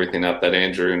 soaking everything up that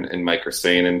Andrew and Mike are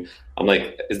saying, and I'm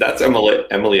like, that's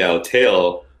Emily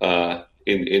Tail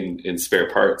in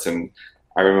Spare Parts. And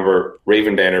I remember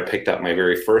Raven Banner picked up my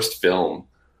very first film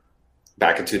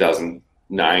back in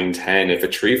 2009, 10. If a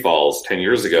Tree Falls 10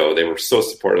 years ago, they were so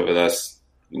supportive of us.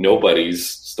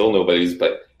 Still nobody's,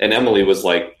 and Emily was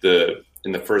like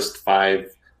in the first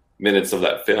 5 minutes of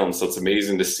that film. So it's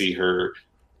amazing to see her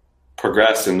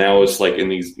progress, and now it's like in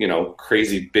these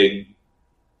crazy big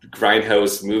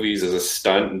grindhouse movies as a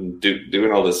stunt and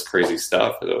doing all this crazy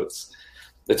stuff. So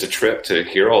it's a trip to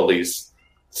hear all these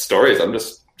stories. I'm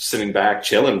just sitting back,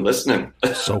 chilling, listening,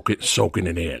 soaking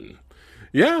it in.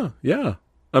 Yeah.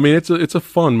 I mean, it's a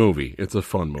fun movie. It's a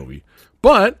fun movie.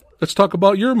 But let's talk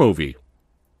about your movie.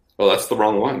 Well, that's the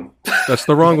wrong one. That's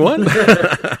the wrong one?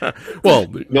 Well,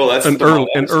 no, that's an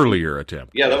earlier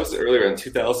attempt. Yeah, that was earlier in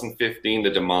 2015,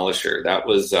 The Demolisher. That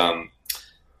was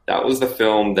the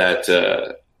film that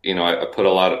I put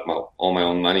all my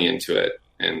own money into it,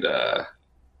 and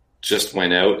just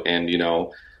went out, and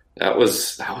that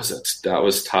was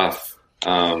tough.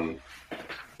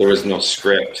 There was no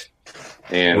script,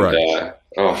 and right.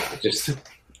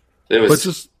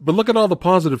 But look at all the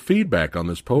positive feedback on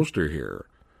this poster here.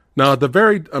 Now,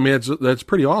 that's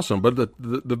pretty awesome. But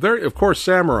the very, of course,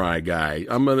 Samurai guy.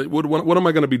 What am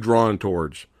I going to be drawn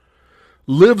towards?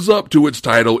 Lives up to its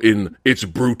title in its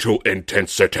brutal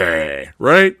intensity,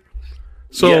 right?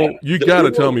 So you got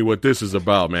to tell me what this is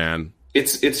about, man.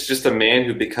 It's just a man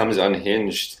who becomes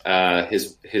unhinged.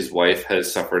 His wife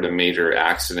has suffered a major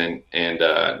accident, and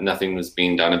nothing was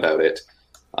being done about it.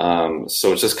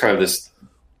 So it's just kind of this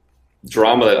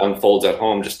drama that unfolds at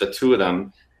home, just the two of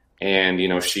them. And,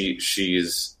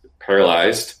 she's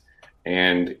paralyzed,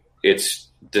 and it's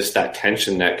just that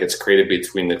tension that gets created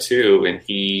between the two. And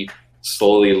he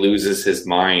slowly loses his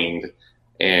mind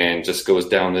and just goes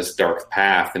down this dark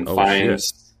path and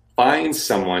finds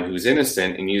someone who's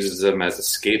innocent and uses them as a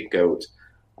scapegoat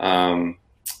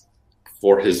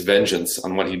for his vengeance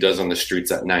on what he does on the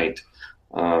streets at night.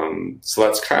 So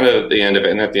that's kind of the end of it.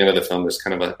 And at the end of the film, there's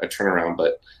kind of a turnaround.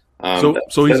 But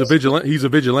so he's a vigilante. He's a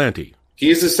vigilante.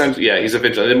 He's essentially, he's a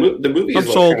vigilante. The movie is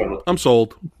I'm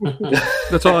sold.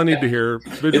 That's all I need to hear.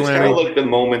 Vigilante. It's kind of like the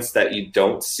moments that you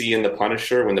don't see in The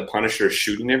Punisher when the Punisher is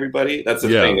shooting everybody. That's the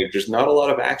thing. Like, there's not a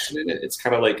lot of action in it. It's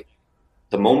kind of like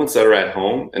the moments that are at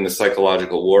home and the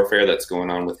psychological warfare that's going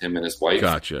on with him and his wife.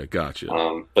 Gotcha.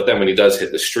 But then when he does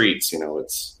hit the streets,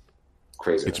 it's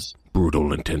craziness. It's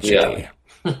brutal intensity.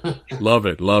 Yeah. Love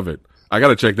it. I got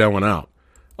to check that one out.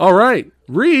 All right,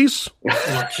 Reese.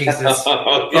 Oh, Jesus.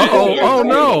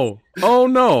 Oh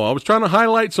no. I was trying to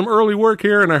highlight some early work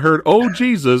here, and I heard, oh,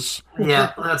 Jesus.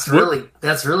 Yeah, that's really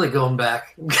going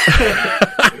back.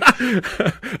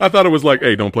 I thought it was like,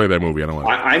 hey, don't play that movie. I don't want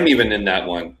it. I'm even in that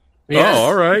one. Yes. Oh,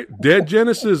 all right. Dead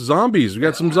Genesis zombies. We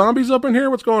got some zombies up in here.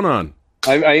 What's going on?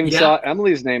 I even saw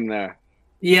Emily's name there.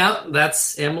 Yeah,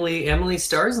 that's Emily. Emily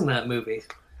stars in that movie.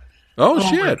 Oh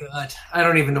shit! My God, I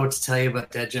don't even know what to tell you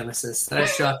about Dead Genesis. I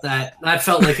shot that. That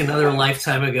felt like another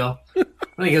lifetime ago. I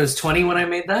think it was 20 when I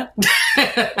made that.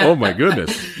 Oh my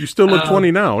goodness! You still look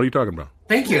 20 now. What are you talking about?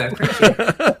 Thank you. I appreciate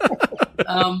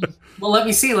it. Well, let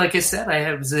me see. Like I said,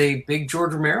 I was a big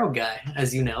George Romero guy,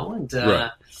 as you know, and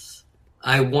right.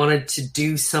 I wanted to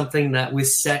do something that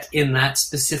was set in that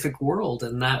specific world,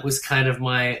 and that was kind of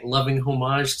my loving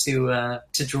homage to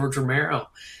George Romero.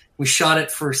 We shot it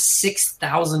for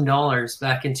 $6,000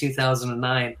 back in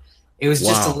 2009. It was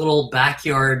just a little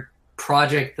backyard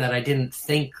project that I didn't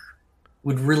think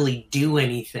would really do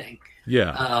anything.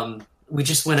 Yeah. We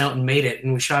just went out and made it,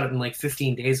 and we shot it in like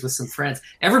 15 days with some friends.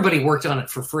 Everybody worked on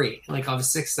it for free. Like, on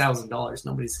 $6,000.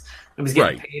 Nobody's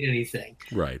getting paid anything.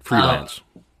 Right. Freelance.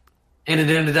 And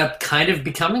it ended up kind of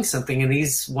becoming something. And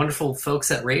these wonderful folks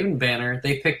at Raven Banner,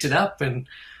 they picked it up, and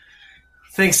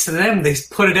thanks to them, they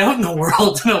put it out in the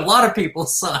world, and a lot of people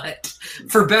saw it,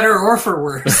 for better or for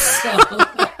worse. So.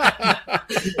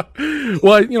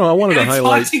 Well, I wanted to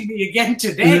highlight. It's haunting me again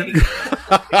today.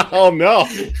 Oh no!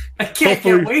 I can't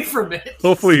get away from it.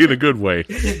 Hopefully, in a good way.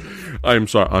 I'm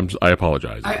sorry. I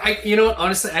apologize. You know what?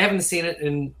 Honestly, I haven't seen it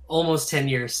in almost 10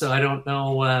 years, so I don't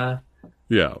know.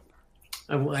 Yeah.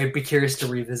 I'd be curious to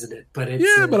revisit it, but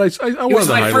it's I wanted to highlight. It was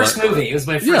my first movie. It was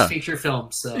my first feature film.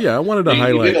 So I wanted to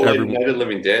highlight. You did Night of the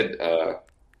Living Dead.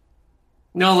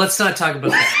 No, let's not talk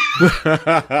about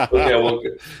that.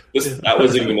 That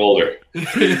was even older.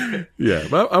 Yeah,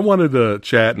 but I wanted to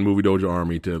chat in Movie Dojo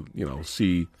Army to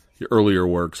see your earlier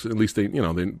works. At least they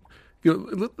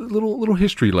little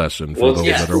history lesson for Well, those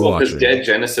it's that are cool because watching. Dead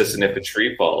Genesis and If a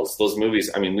Tree Falls, those movies,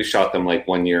 I mean, we shot them like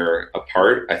 1 year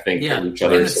apart, I think, Yeah, from each in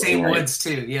other. the same woods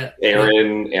too. Yeah,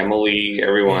 Aaron, Emily,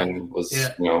 everyone was,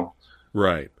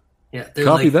 Right. Yeah,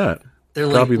 Copy that. They're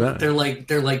Copy like that.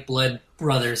 they're like blood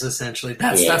brothers essentially.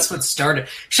 That's what started.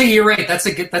 Actually, you're right. That's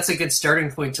a good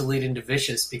starting point to lead into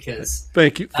Vicious because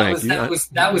Thank you. That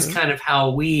was kind of how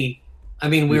we. I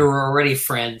mean, we were already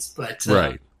friends, but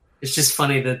right. It's just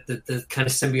funny that the kind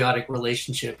of symbiotic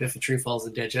relationship If a Tree Falls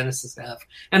and Dead Genesis have,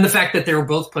 and the fact that they were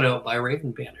both put out by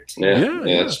Raven Banner too.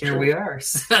 Yeah. Here we are.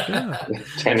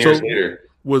 10 years later.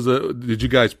 Did you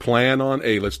guys plan on,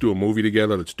 hey, let's do a movie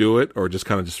together, let's do it, or just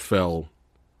kind of just fell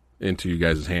into you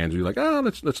guys' hands? You're like,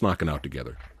 let's knock it out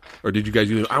together, or did you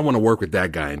guys? I want to work with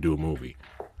that guy and do a movie.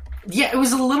 Yeah, it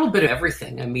was a little bit of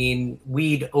everything. I mean,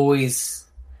 we've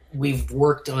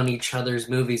worked on each other's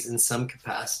movies in some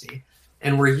capacity.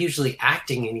 And we're usually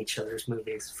acting in each other's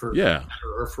movies for better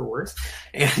or for worse.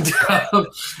 And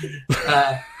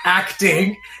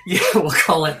acting, we'll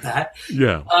call it that.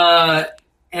 Yeah.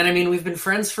 And I mean, we've been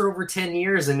friends for over 10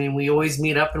 years. I mean, we always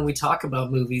meet up and we talk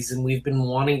about movies, and we've been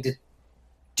wanting to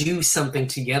do something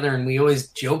together, and we always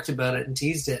joked about it and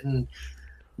teased it, and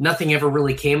nothing ever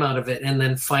really came out of it. And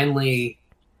then finally,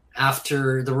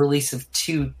 after the release of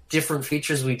 2 different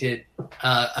features we did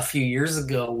a few years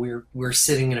ago, we're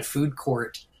sitting in a food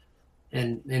court,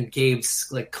 and Gabe's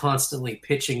like constantly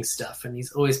pitching stuff, and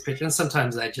he's always pitching. And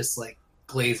sometimes I just like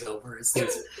glaze over as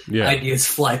these ideas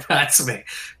fly past me.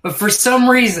 But for some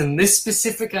reason, this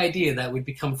specific idea that would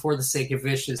become For the Sake of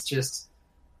Vicious just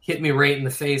hit me right in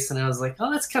the face, and I was like, "Oh,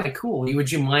 that's kind of cool.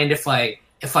 Would you mind if I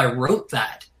wrote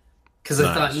that?" Because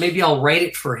I thought maybe I'll write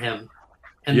it for him.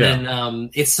 And then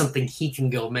it's something he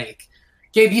can go make.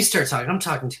 Gabe, you start talking. I'm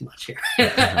talking too much here.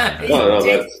 No,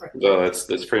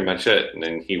 that's pretty much it. And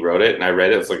then he wrote it, and I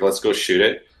read it. It's like, let's go shoot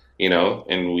it,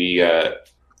 and we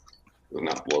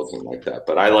wasn't like that.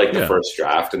 But I liked the first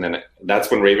draft, and then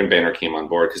that's when Raven Banner came on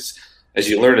board. Because as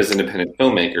you learn as independent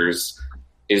filmmakers,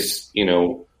 is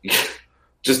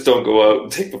just don't go out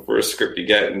and take the first script you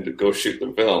get and go shoot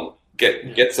the film.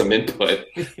 Get some input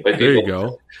by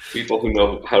people who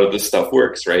know how this stuff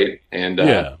works, right? And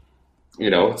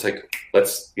it's like,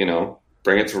 let's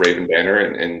bring it to Raven Banner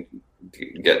and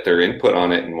get their input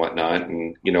on it and whatnot.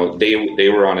 And they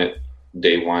were on it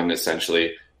day one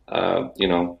essentially.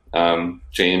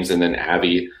 James and then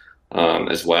Abby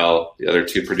as well, the other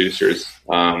 2 producers.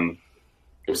 It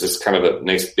was this kind of a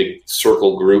nice big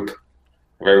circle group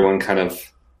of everyone kind of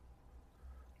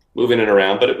moving it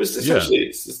around, but it was essentially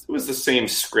it was the same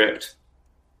script,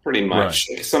 pretty much.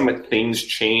 Right. Like some things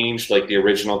changed. Like the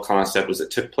original concept was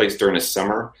it took place during a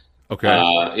summer. Okay.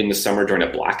 In the summer during a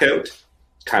blackout,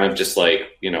 kind of just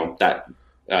like that.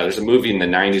 There's a movie in the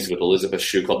 '90s with Elizabeth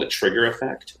Shue called The Trigger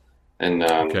Effect, and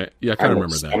I kind of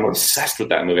remember that. I'm obsessed with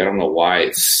that movie. I don't know why.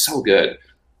 It's so good.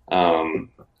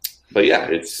 But yeah,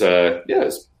 it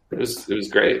was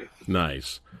great.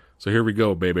 Nice. So here we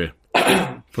go, baby.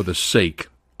 For the sake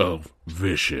of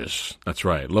Vicious. That's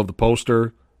right. Love the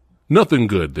poster. Nothing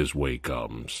good this way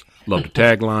comes. Love the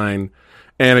tagline.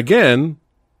 And again,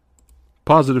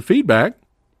 positive feedback.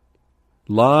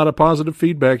 A lot of positive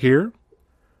feedback here.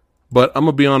 But I'm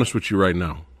going to be honest with you right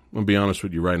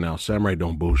now. Samurai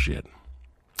don't bullshit.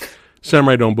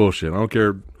 Samurai don't bullshit. I don't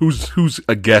care who's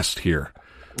a guest here.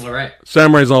 All right.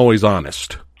 Samurai's always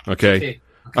honest. Okay.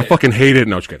 I fucking hate it.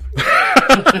 No, I'm just kidding.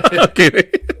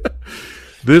 Okay.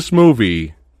 This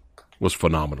movie was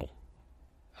phenomenal.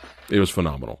 It was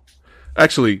phenomenal.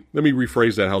 Actually, let me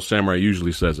rephrase that how Samurai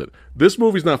usually says it. This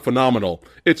movie's not phenomenal.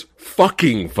 It's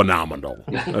fucking phenomenal.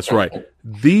 That's right.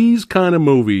 These kind of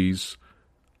movies,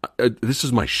 this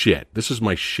is my shit.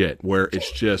 Where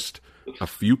it's just a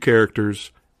few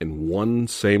characters in one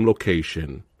same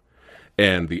location,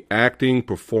 and the acting,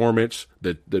 performance,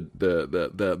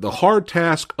 the hard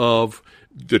task of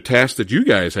the task that you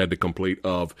guys had to complete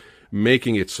of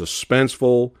making it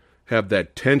suspenseful, have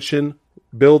that tension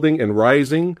building and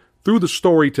rising through the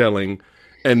storytelling,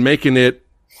 and making it.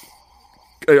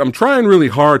 I'm trying really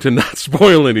hard to not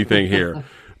spoil anything here,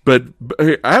 but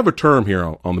I have a term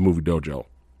here on the Movie Dojo.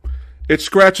 It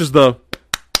scratches the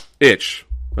itch,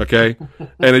 okay?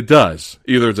 And it does.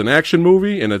 Either it's an action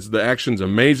movie and the action's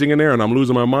amazing in there and I'm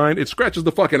losing my mind. It scratches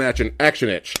the fucking action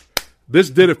itch. This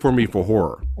did it for me for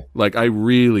horror. Like, I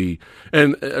really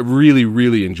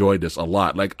enjoyed this a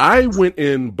lot. Like, I went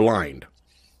in blind.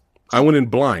 I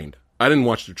didn't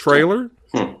watch the trailer.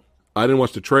 I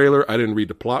didn't read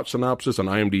the plot synopsis on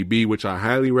IMDb, which I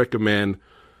highly recommend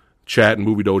chat and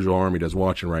Movie Dojo Army that's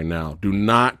watching right now. Do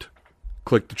not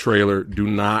click the trailer. Do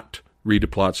not read the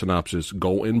plot synopsis,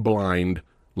 go in blind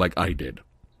like I did.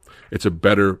 It's a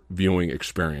better viewing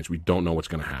experience. We don't know what's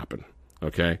going to happen,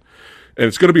 okay? And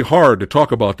it's going to be hard to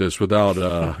talk about this without,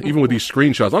 even with these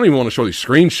screenshots. I don't even want to show these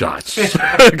screenshots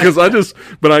because I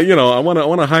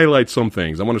want to highlight some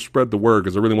things. I want to spread the word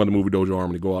because I really want the Movie Dojo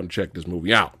Army to go out and check this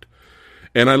movie out.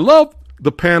 And I love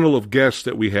the panel of guests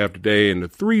that we have today and the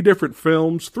 3 different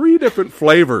films, 3 different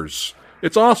flavors.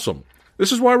 It's awesome.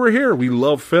 This is why we're here. We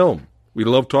love film. We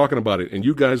love talking about it, and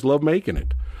you guys love making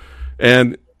it.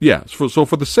 And yeah, so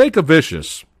for the sake of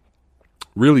Vicious,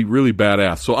 really, really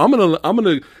badass. So I'm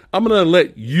gonna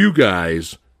let you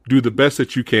guys do the best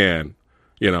that you can,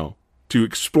 to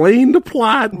explain the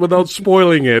plot without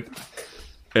spoiling it,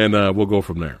 and we'll go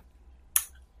from there.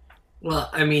 Well,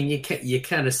 I mean, you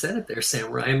kind of said it there,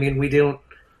 Samurai. I mean, we don't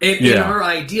in our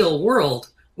ideal world,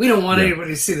 we don't want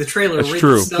anybody to see the trailer. That's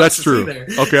true. That's true. Either.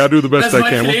 Okay, I'll do the best I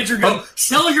can. Andrew go,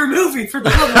 sell your movie for the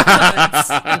love of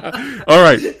God. All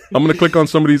right, I'm going to click on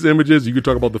some of these images. You can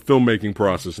talk about the filmmaking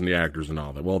process and the actors and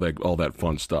all that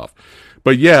fun stuff.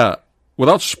 But yeah,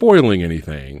 without spoiling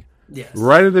anything,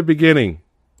 right at the beginning,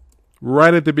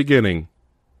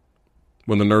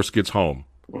 when the nurse gets home,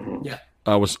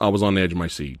 I was on the edge of my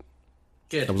seat.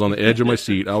 Good. I was on the edge of my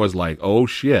seat. I was like, oh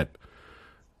shit,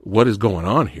 what is going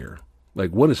on here?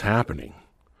 Like, what is happening?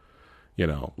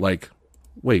 Like,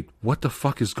 wait, what the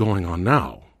fuck is going on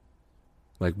now?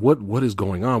 Like, what is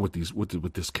going on with these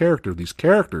with this character, these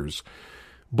characters?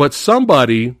 But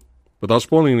somebody, without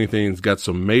spoiling anything, has got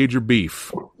some major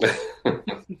beef.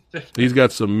 He's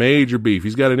got some major beef.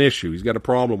 He's got an issue. He's got a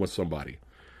problem with somebody.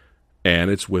 And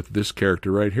it's with this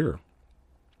character right here.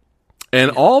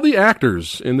 And all the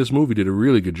actors in this movie did a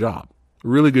really good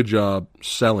job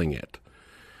selling it.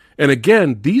 And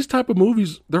again, these type of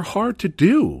movies, they're hard to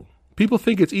do. People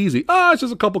think it's easy. It's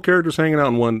just a couple characters hanging out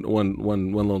in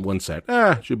one set.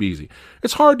 It should be easy.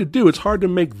 It's hard to do. It's hard to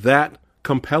make that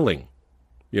compelling.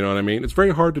 You know what I mean? It's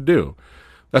very hard to do.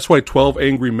 That's why 12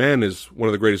 Angry Men is one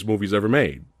of the greatest movies ever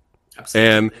made.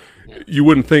 Absolutely. And you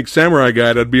wouldn't think Samurai Guy,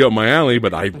 that'd be up my alley,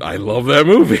 but I love that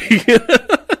movie.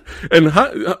 And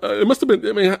it must have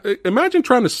been, imagine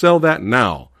trying to sell that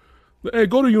now. Hey,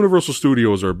 go to Universal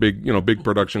Studios or a big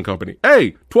production company.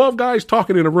 Hey, 12 guys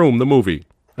talking in a room, the movie.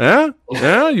 Yeah?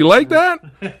 You like that?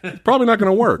 It's probably not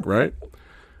going to work, right?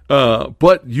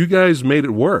 But you guys made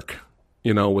it work,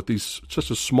 with these,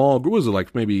 such a small group. Was it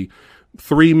like maybe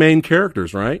 3 main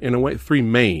characters, right? In a way, 3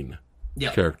 main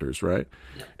characters, right?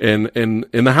 Yep. And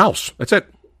in the house. That's it.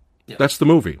 Yep. That's the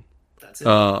movie. That's it.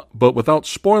 But without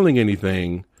spoiling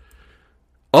anything,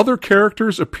 other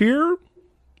characters appear,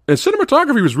 and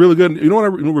cinematography was really good. You know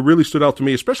what really stood out to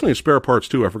me, especially in Spare Parts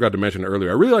 2, I forgot to mention it earlier.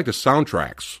 I really like the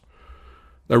soundtracks.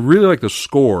 I really like the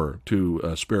score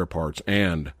to Spare Parts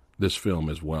and this film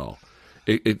as well.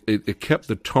 It kept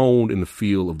the tone and the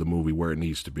feel of the movie where it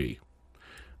needs to be.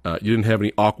 You didn't have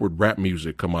any awkward rap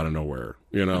music come out of nowhere,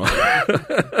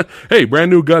 Hey,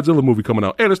 brand new Godzilla movie coming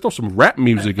out. Hey, let's throw some rap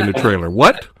music in the trailer.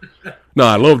 What? No,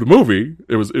 I love the movie.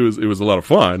 It was a lot of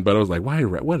fun, but I was like,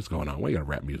 what is going on? Why you got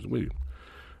rap music?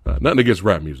 Nothing against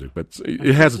rap music, but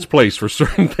it has its place for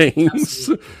certain things,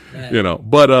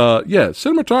 But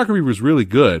cinematography was really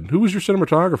good. Who was your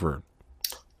cinematographer?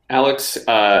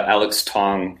 Alex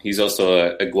Tong. He's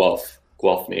also a Guelph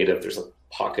native. There's a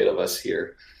pocket of us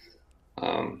here.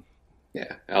 Alex.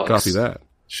 Copy that.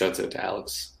 Shouts out to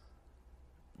Alex.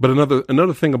 But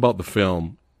another thing about the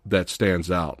film that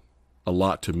stands out a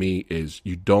lot to me is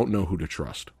you don't know who to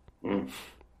trust. Mm.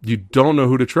 You don't know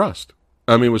who to trust.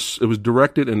 I mean, it was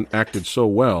directed and acted so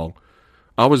well.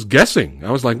 I was guessing.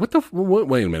 I was like,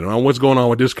 wait a minute, what's going on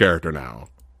with this character now?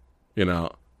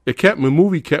 The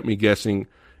movie kept me guessing.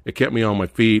 It kept me on my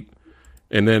feet.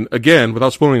 And then again,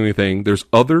 without spoiling anything, there's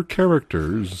other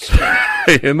characters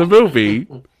in the movie.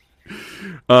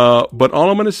 But all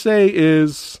I'm going to say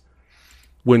is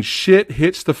when shit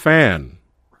hits the fan,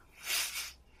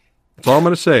 that's all I'm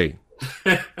going to say.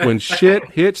 When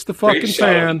shit hits the fucking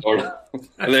fan.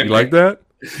 You like that?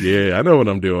 Yeah, I know what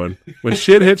I'm doing. When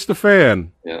shit hits the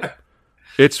fan,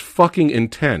 it's fucking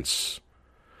intense.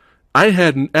 I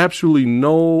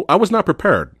was not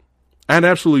prepared. I had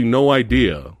absolutely no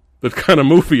idea the kind of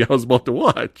movie I was about to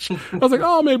watch. I was like,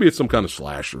 oh, maybe it's some kind of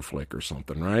slasher flick or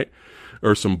something, right?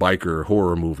 Or some biker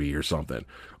horror movie or something.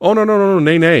 Oh, no,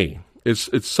 nay.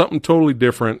 It's something totally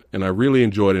different, and I really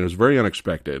enjoyed it. It was very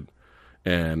unexpected.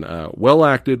 And well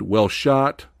acted, well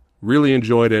shot, really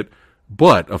enjoyed it.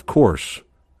 But, of course,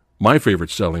 my favorite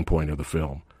selling point of the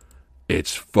film,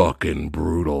 it's fucking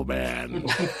brutal, man.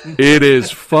 It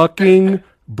is fucking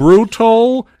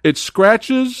brutal. It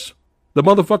scratches the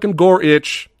motherfucking gore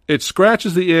itch It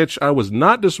scratches the itch. I was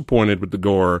not disappointed with the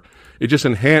gore. It just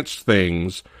enhanced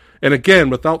things. And again,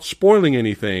 without spoiling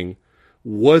anything,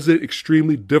 was it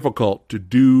extremely difficult to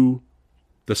do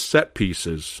the set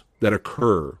pieces that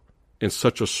occur in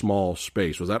such a small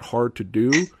space? Was that hard to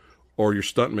do, or your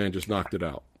stuntman just knocked it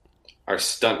out? Our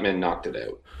stuntman knocked it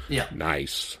out. Yeah.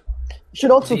 Nice. You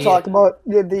should also talk about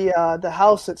the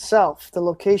house itself, the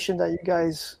location that you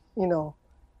guys,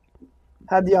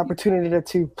 had the opportunity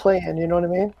to play in. You know what I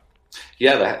mean?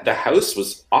 Yeah, the house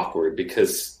was awkward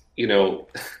because, it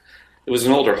was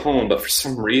an older home, but for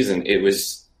some reason it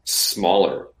was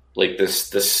smaller. Like the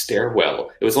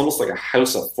stairwell, it was almost like a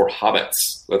house for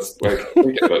hobbits. That's like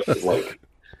think about it.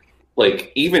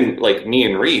 Like even like me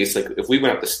and Reese, like if we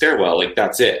went up the stairwell, like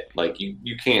that's it. Like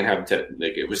you can't have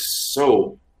like it was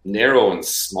so narrow and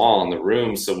small in the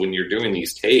room. So when you're doing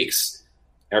these takes,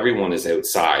 everyone is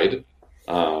outside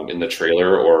in the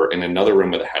trailer or in another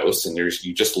room of the house, and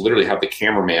you just literally have the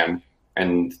cameraman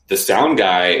and the sound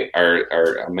guy,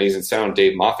 our amazing sound,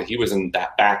 Dave Moffat. He was in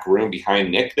that back room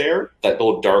behind Nick there, that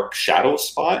little dark shadow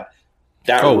spot.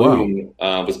 That room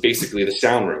was basically the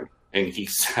sound room, and he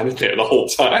sat in there the whole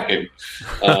time.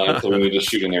 So when we just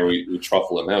shoot in there, we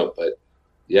truffle him out. But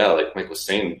yeah, like Mike was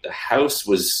saying, the house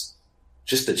was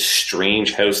just a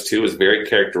strange house too. It was very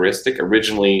characteristic.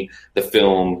 Originally, the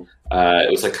film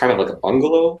it was like kind of like a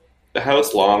bungalow. The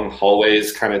house, long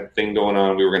hallways kind of thing going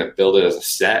on. We were going to build it as a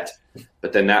set,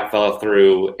 but then that fell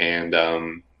through,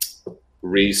 and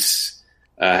Reese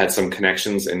had some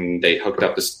connections, and they hooked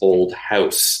up this old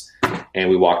house. And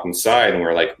we walked inside, and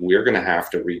we're like, we're going to have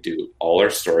to redo all our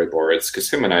storyboards,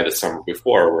 because him and I the summer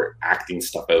before were acting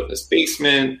stuff out in this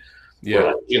basement.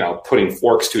 Yeah, we're putting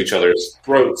forks to each other's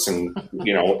throats, and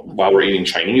while we're eating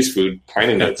Chinese food,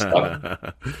 planning out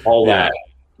stuff. All that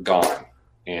gone,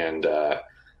 and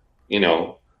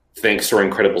thanks to our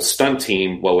incredible stunt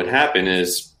team, what would happen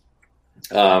is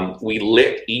we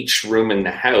lit each room in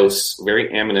the house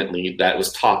very eminently that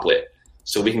was top lit,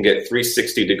 so we can get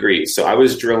 360 degrees. So I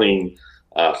was drilling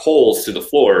holes through the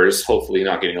floors, hopefully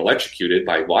not getting electrocuted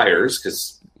by wires,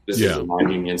 because this is a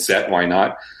non-union set. Why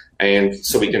not? And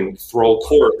so we can throw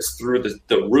corks through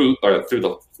the roof or through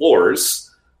the floors.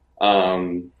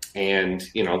 And,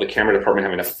 the camera department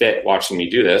having a fit watching me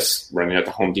do this, running out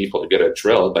to Home Depot to get a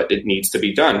drill, but it needs to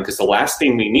be done, because the last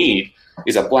thing we need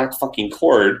is a black fucking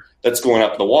cord that's going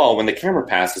up the wall. When the camera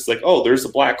passes, like, oh, there's a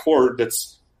black cord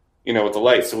that's, with the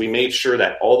light. So we made sure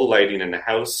that all the lighting in the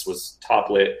house was top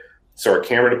lit, so our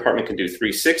camera department can do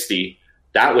 360.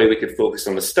 That way we could focus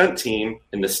on the stunt team,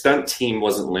 and the stunt team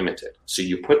wasn't limited. So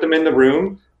you put them in the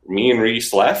room, me and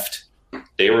Reese left,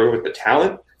 they were with the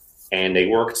talent, and they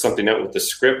worked something out with the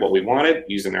script, what we wanted,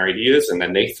 using our ideas, and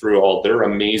then they threw all their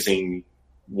amazing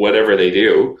whatever they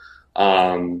do.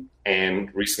 And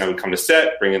Reese and I would come to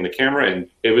set, bring in the camera, and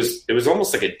it was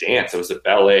almost like a dance. It was a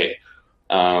ballet.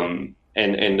 And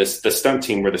the stunt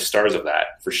team were the stars of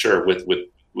that, for sure, with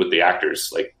the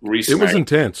actors. Like Reese It was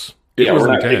intense. We're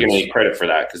not taking any credit for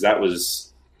that, because that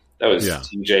was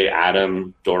TJ,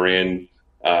 Adam, Dorian,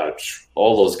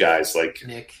 all those guys, like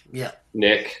Nick.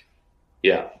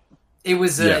 Yeah. It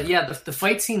was, the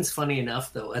fight scenes, funny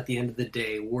enough, though, at the end of the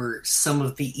day, were some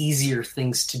of the easier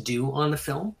things to do on the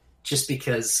film, just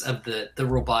because of the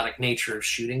robotic nature of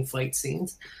shooting fight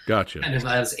scenes. Gotcha. And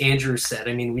as Andrew said,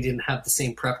 I mean, we didn't have the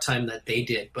same prep time that they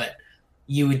did, but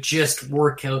you would just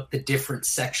work out the different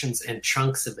sections and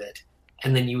chunks of it,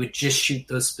 and then you would just shoot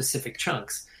those specific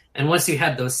chunks. And once you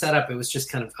had those set up, it was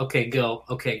just kind of, okay, go,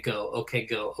 okay, go, okay,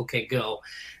 go, okay, go.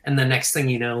 And the next thing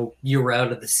you know, you were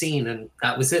out of the scene, and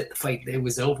that was it. The fight, it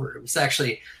was over. It was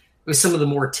some of the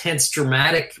more tense,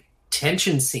 dramatic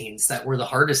tension scenes that were the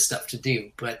hardest stuff to do.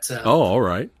 But all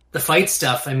right. The fight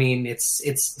stuff, I mean,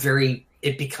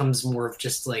 it becomes more of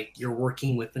just like you're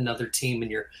working with another team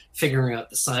and you're figuring out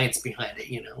the science behind it,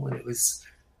 and it was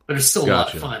still a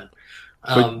lot of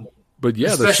fun. But yeah,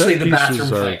 especially the bathroom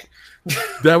fight.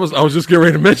 I was just getting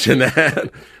ready to mention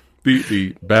that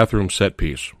the bathroom set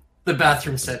piece. The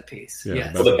bathroom set piece.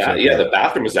 Yeah. Well, the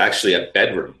bathroom was actually a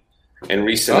bedroom. And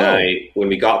Reese and I, when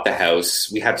we got the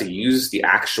house, we had to use the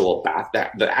actual bath.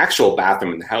 The actual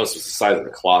bathroom in the house was the size of the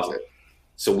closet,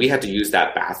 so we had to use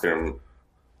that bathroom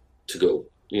to go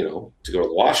to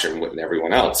the washroom with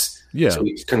everyone else. Yeah. So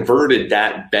we converted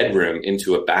that bedroom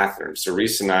into a bathroom. So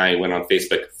Reese and I went on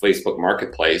Facebook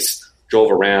Marketplace,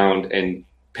 drove around and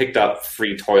picked up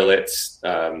free toilets,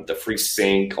 the free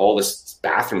sink, all this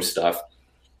bathroom stuff,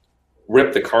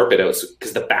 ripped the carpet out,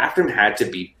 because the bathroom had to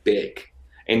be big.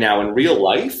 And now in real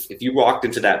life, if you walked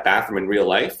into that bathroom in real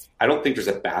life, I don't think there's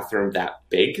a bathroom that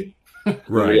big.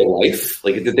 Right. real life.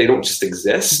 Like they don't just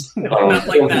exist. Not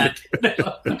like that.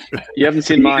 You haven't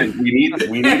seen mine. We need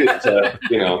it to,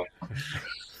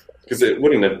 because it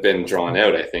wouldn't have been drawn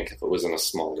out, I think, if it was in a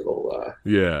small little.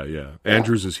 Yeah.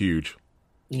 Andrew's is huge.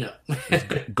 Yeah.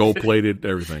 Gold plated,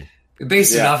 everything.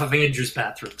 Based it off of Andrew's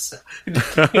bathroom. So.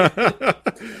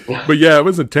 But yeah, it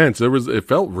was intense. It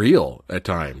felt real at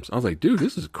times. I was like, dude,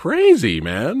 this is crazy,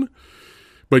 man.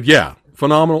 But yeah,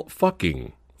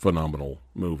 fucking phenomenal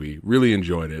movie. Really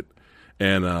enjoyed it.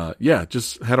 And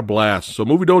just had a blast. So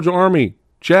Movie Dojo Army,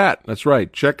 chat. That's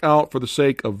right. Check out For the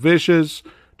Sake of Vicious.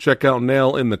 Check out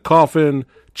Nail in the Coffin.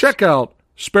 Check out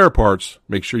Spare Parts.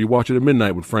 Make sure you watch it at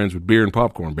midnight with friends with beer and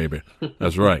popcorn, baby.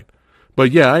 That's right.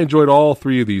 But yeah, I enjoyed all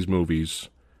three of these movies.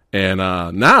 And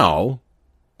now,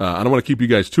 I don't want to keep you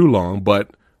guys too long, but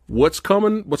what's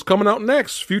coming out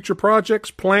next? Future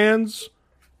projects, plans?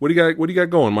 What do you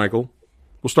got going, Michael?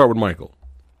 We'll start with Michael.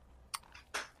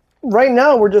 Right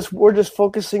now, we're just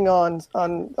focusing on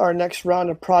our next round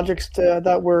of projects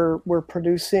that we're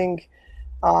producing.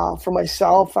 For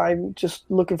myself, I'm just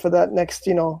looking for that next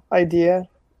idea,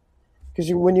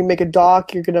 because when you make a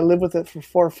doc, you're going to live with it for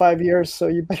 4 or 5 years, so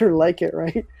you better like it,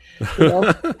 right?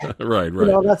 Right.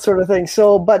 That sort of thing.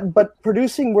 So, but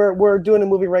producing, we're doing a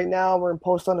movie right now. We're in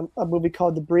post on a movie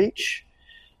called The Breach.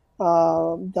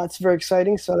 That's very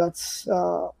exciting. So that's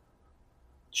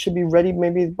should be ready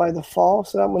maybe by the fall.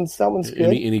 So that one's good.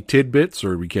 Any tidbits,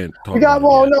 or we can't talk?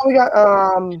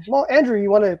 Andrew,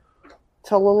 you want to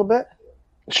tell a little bit?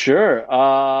 Sure.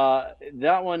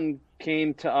 That one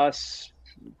came to us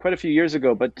quite a few years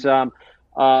ago, but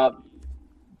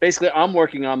basically I'm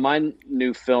working on my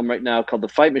new film right now called The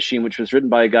Fight Machine, which was written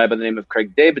by a guy by the name of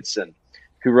Craig Davidson,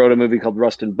 who wrote a movie called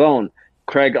Rust and Bone.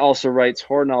 Craig also writes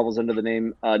horror novels under the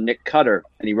name Nick Cutter,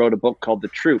 and he wrote a book called The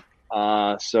Troop,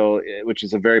 which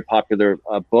is a very popular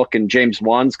book, and James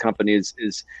Wan's company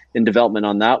is in development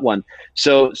on that one.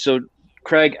 So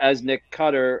Craig, as Nick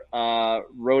Cutter,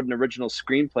 wrote an original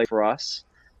screenplay for us,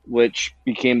 which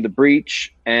became The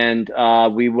Breach, and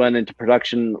we went into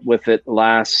production with it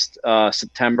last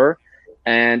September,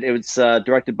 and it was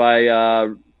directed by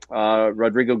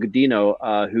Rodrigo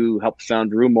Godino, who helped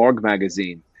found Rue Morgue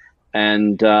magazine.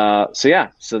 And so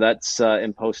that's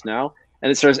in post now,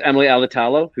 and it stars Emily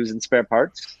Alatalo, who's in Spare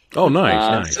Parts. Oh,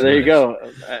 nice. So there you go.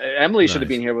 Emily should have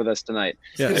been here with us tonight.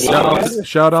 Yeah,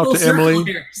 shout out to Emily.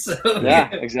 Here, so. Yeah,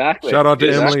 exactly. Shout out to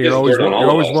Emily. You're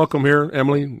always welcome here,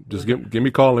 Emily. Just give me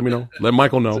a call. Let me know. Let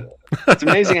Michael know. It's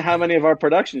amazing how many of our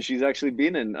productions she's actually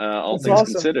been in. All That's things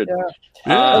awesome. considered.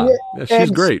 Yeah,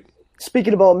 she's great.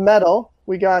 Speaking about metal,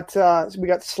 we got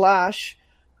Slash,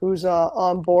 who's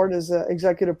on board as an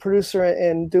executive producer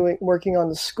and working on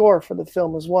the score for the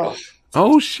film as well.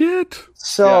 Oh shit!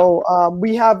 So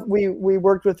we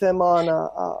worked with him on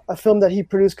a film that he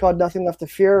produced called Nothing Left to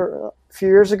Fear a few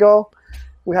years ago.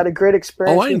 We had a great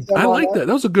experience. I like that.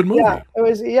 That was a good movie. Yeah, it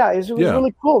was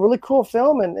really cool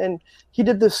film, and he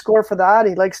did the score for that.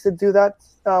 He likes to do that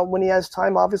when he has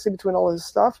time, obviously between all his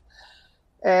stuff.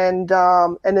 And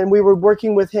then we were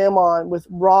working with him with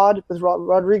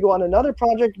Rodrigo on another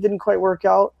project. It didn't quite work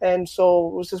out, and so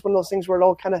it was just one of those things where it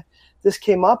all kind of this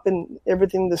came up and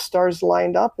everything, the stars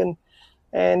lined up, and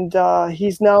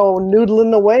he's now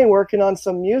noodling away working on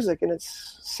some music, and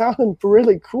it's sounding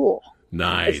really cool.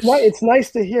 Nice. It's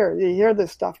nice to hear. You hear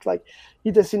this stuff, like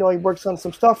he just he works on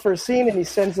some stuff for a scene and he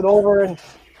sends it over,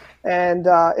 and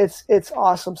it's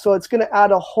awesome. So it's going to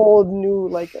add a whole new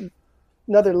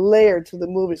another layer to the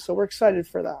movie. So we're excited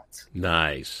for that.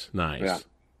 Nice. Yeah.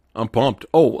 I'm pumped.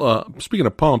 Oh, speaking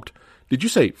of pumped, did you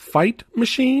say Fight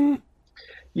Machine?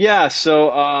 Yeah,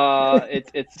 so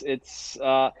it's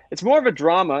more of a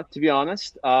drama, to be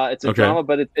honest. It's a drama,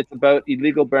 but it's about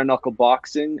illegal bare knuckle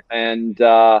boxing, and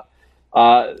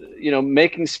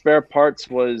making Spare Parts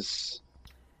was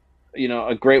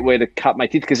a great way to cut my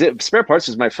teeth, because Spare Parts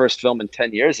was my first film in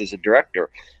 10 years as a director,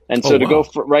 and so to go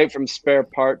right from Spare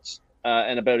Parts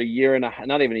and about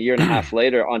not even a year and a half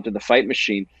later onto The Fight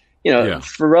Machine,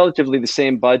 for relatively the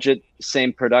same budget,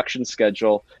 same production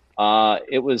schedule,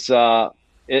 it was.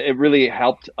 It really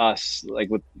helped us,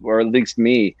 or at least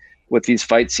me, with these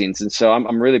fight scenes, and so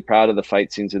I'm really proud of the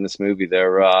fight scenes in this movie.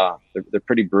 They're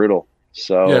pretty brutal.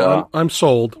 So yeah, I'm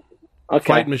sold. Okay.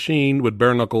 Fight Machine with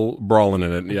bare knuckle brawling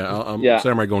in it. Yeah,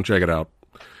 Samurai, go and check it out.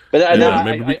 But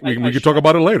maybe we could talk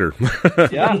about it later.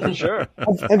 Yeah, for sure.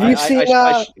 Have you seen?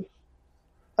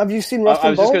 Have you seen Rust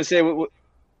and Bone? I was just going to say,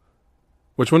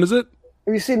 which one is it?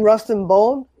 Have you seen Rust and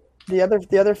Bone? The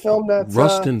other film that's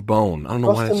Rust and Bone. I don't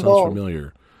know why that sounds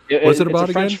familiar. What's it about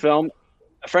again?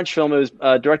 A French film. It was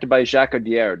directed by Jacques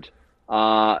Audiard.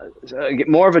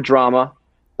 More of a drama,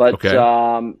 but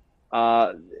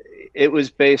it was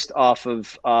based off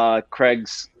of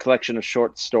Craig's collection of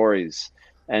short stories,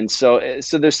 and so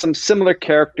there's some similar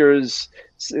characters,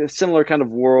 similar kind of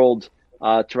world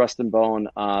to Rust and Bone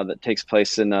that takes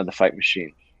place in the Fight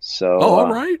Machine. So,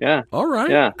 all right, yeah, all right,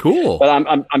 yeah, cool. But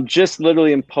I'm just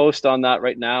literally in post on that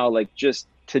right now. Like just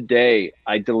today,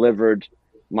 I delivered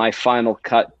my final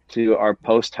cut to our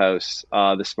post house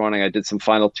this morning. I did some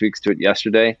final tweaks to it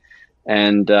yesterday,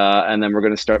 and then we're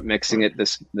going to start mixing it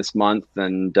this month,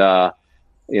 and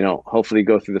hopefully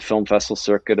go through the film festival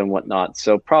circuit and whatnot.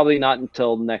 So probably not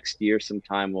until next year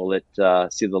sometime will it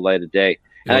see the light of day.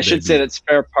 And I should say that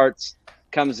Spare Parts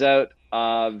comes out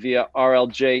via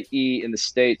RLJE in the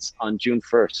States on June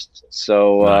 1st.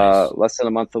 So Nice. Less than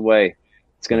a month away.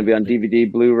 It's going to be on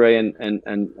DVD, Blu-ray,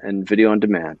 and video on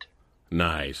demand.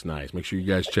 Nice. Make sure you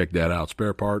guys check that out,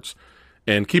 Spare Parts.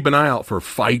 And keep an eye out for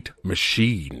Fight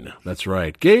Machine. That's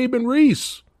right. Gabe and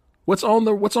Reese, what's on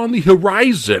the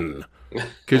horizon?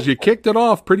 Because you kicked it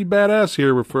off pretty badass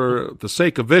here for the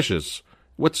sake of vicious.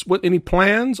 What any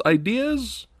plans,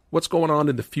 ideas? What's going on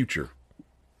in the future?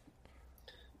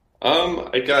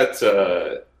 I got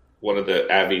one of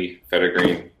the Avi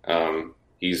Fettergreen.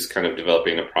 He's kind of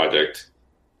developing a project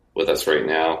with us right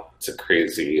now. It's a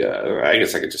crazy, I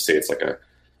guess I could just say it's like a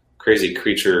crazy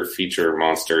creature feature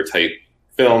monster type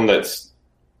film that's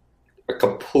a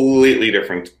completely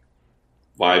different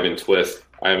vibe and twist.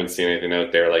 I haven't seen anything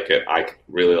out there like it. I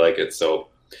really like it. So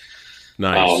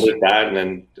Nice. with that, and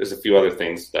then there's a few other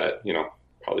things that,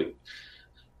 probably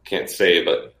can't say,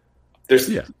 but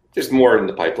there's more in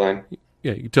the pipeline.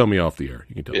 Yeah, you can tell me off the air.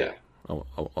 You can tell Yeah. me.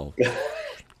 I'll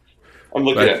I'm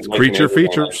looking at creature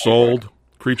feature sold.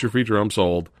 Creature feature, I'm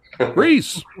sold.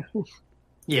 Reese,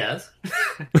 Yes.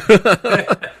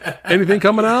 anything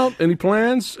coming out? Any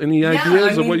plans? Any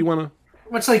ideas of what you want to?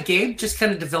 Much like Gabe, just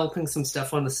kind of developing some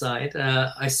stuff on the side.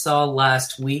 I saw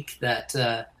last week that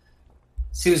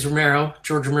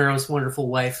George Romero's wonderful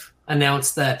wife,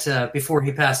 announced that before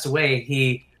he passed away,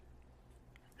 he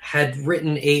had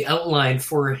written a outline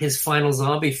for his final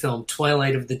zombie film,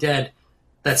 Twilight of the Dead,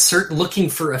 that's looking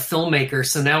for a filmmaker.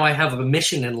 So now I have a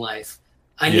mission in life.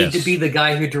 I need to be the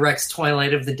guy who directs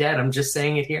Twilight of the Dead. I'm just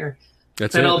saying it here.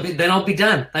 Then I'll be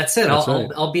done. That's it.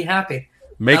 I'll be happy.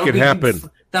 Make it happen.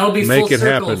 That'll be Make full it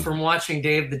circle happen. from watching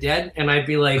Day of the Dead, and I'd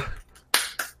be like,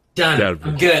 done.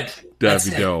 I'm good.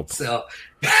 That'd be dope. So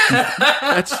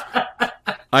I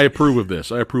approve of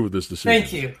this. I approve of this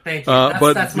decision. Thank you.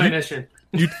 That's my mission.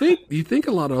 You think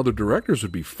a lot of other directors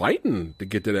would be fighting to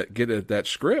get at that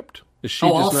script?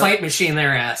 I'll fight machine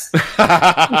their ass.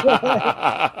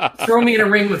 Throw me in a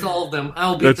ring with all of them.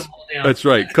 I'll beat them all down. That's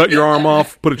right. Cut your arm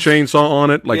off. Put a chainsaw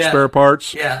on it, like Spare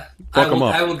Parts. Yeah. Fuck them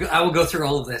up. I will go through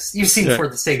all of this. You've seen For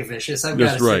the Sake of Vicious. I've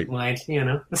got a sick mind,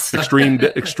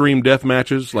 Extreme death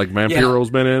matches, like Vampiro's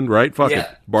been in, right? Fuck it.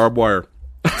 Barbed wire.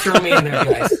 Throw me in there,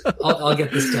 guys. I'll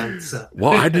get this done. So.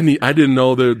 Well, I didn't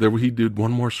know that he did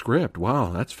one more script.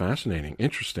 Wow, that's fascinating.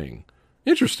 Interesting.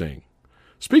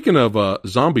 Speaking of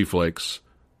zombie flicks,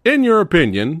 in your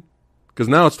opinion, because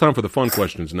now it's time for the fun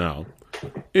questions now.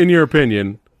 In your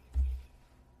opinion,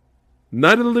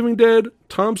 Night of the Living Dead,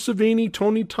 Tom Savini,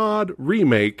 Tony Todd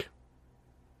remake,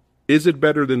 is it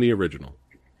better than the original?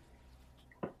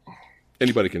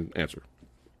 Anybody can answer.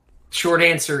 Short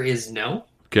answer is no.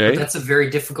 Okay. But that's a very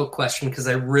difficult question because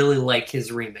I really like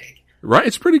his remake. Right,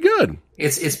 it's pretty good.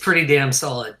 It's pretty damn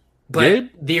solid. But Gabe?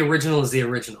 The original is the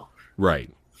original. Right.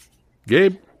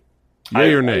 Gabe?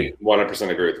 Yay or nay? I 100%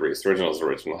 agree with Reese. The original is the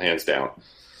original, hands down.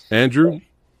 Andrew?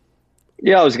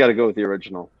 You always got to go with the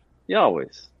original. You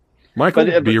always. Michael?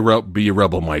 Be a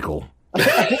rebel, Michael.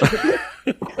 I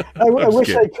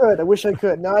wish I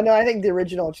could. No, I think the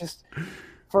original just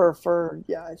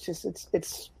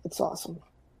it's awesome.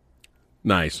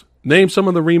 Nice. Name some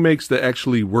of the remakes that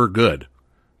actually were good,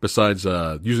 besides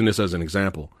using this as an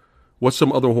example. What's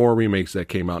some other horror remakes that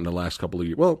came out in the last couple of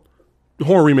years? Well,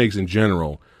 horror remakes in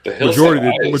general, majority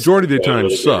of the time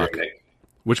suck.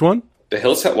 Which one? The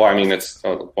Hills Have... Well, I mean, it's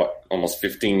almost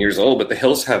 15 years old, but The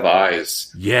Hills Have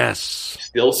Eyes. Yes.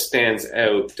 Still stands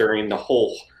out during the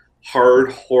whole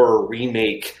hard horror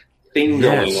remake thing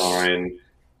going on.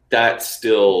 That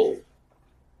still...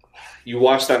 You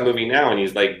watch that movie now, and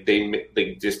he's like,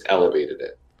 they just elevated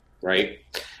it, right?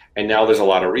 And now there's a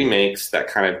lot of remakes that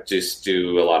kind of just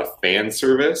do a lot of fan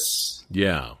service.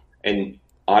 Yeah. And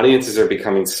audiences are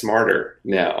becoming smarter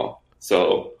now.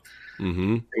 So, I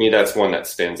mean, that's one that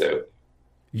stands out.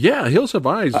 Yeah, Hills Have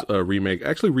Eyes remake.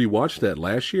 Actually rewatched that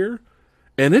last year,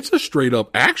 and it's a straight-up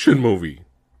action movie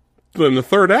in the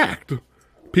third act.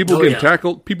 People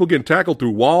getting tackled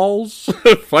through walls,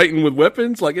 fighting with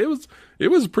weapons. Like it was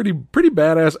a pretty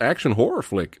badass action horror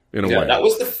flick in a way. That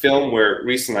was the film where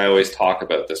Reese and I always talk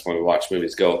about this when we watch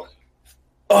movies. Go,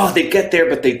 oh, they get there,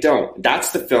 but they don't.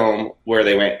 That's the film where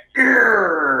they went.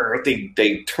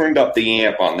 They turned up the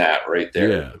amp on that right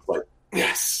there. Yeah. Like,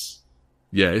 yes.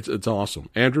 Yeah, it's awesome.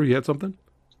 Andrew, you had something?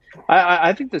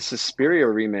 I think the Suspiria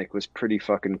remake was pretty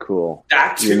fucking cool.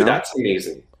 That too, that's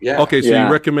amazing. Yeah. Okay, so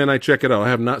you recommend I check it out? I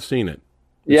have not seen it.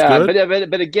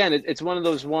 But again, it's one of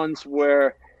those ones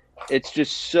where it's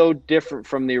just so different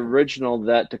from the original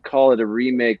that to call it a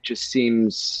remake just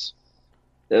seems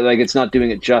like it's not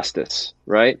doing it justice,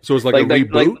 right? So it's like a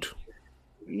reboot?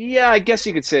 Yeah, I guess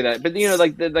you could say that. But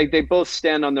like they both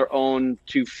stand on their own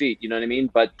 2 feet. You know what I mean?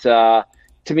 But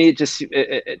to me, it's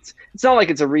not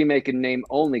like it's a remake in name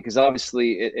only, because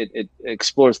obviously it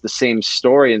explores the same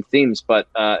story and themes, but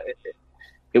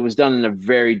it was done in a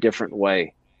very different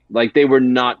way. Like they were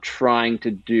not trying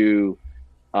to do,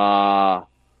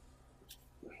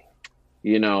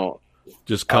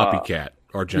 just copycat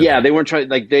or they weren't trying.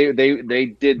 Like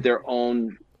they did their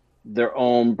own,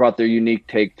 brought their unique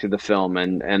take to the film,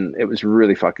 and it was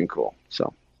really fucking cool.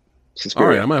 So, all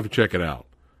right, I'm gonna have to check it out.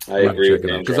 I agree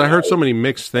because I heard so many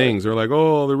mixed things. They're like,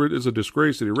 "Oh, it's a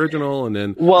disgrace to the original," and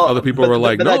then other people were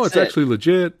like, "No, it's actually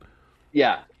legit."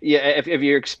 Yeah. If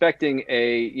you're expecting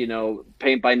a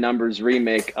paint by numbers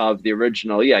remake of the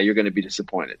original, you're going to be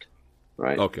disappointed,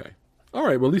 right? Okay, all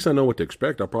right. Well, at least I know what to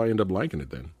expect. I'll probably end up liking it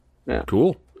then. Yeah,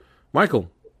 cool. Michael,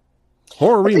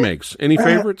 horror remakes. Any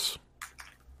favorites?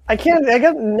 I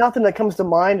got nothing that comes to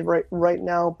mind right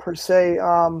now per se.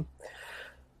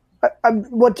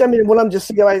 What I'm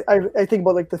just I think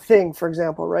about like The Thing, for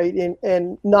example, right?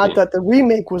 And not that the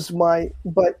remake was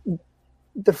but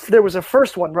there was a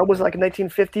first one, right? It was like a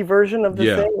 1950 version of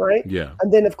The Thing, right? Yeah.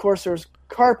 And then of course there's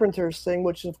Carpenter's Thing,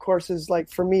 which of course is like,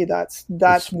 for me, that's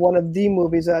one of the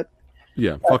movies that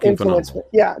fucking influenced me.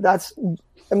 Yeah, that's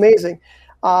amazing.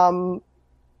 The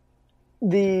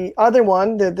other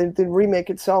one, the remake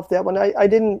itself, that one I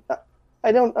don't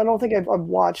think I've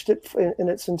watched it in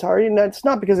its entirety, and that's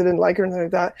not because I didn't like it or anything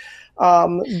like that.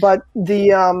 But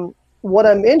the what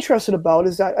I'm interested about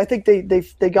is that I think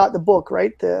they got the book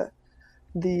right,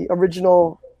 the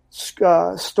original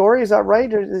story. Is that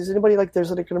right? Or is anybody like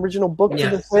there's like an original book to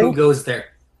The Thing? Who goes there?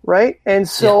 Right, and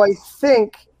so I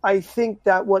think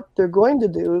that what they're going to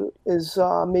do is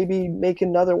maybe make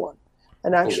another one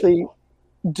and actually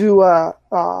do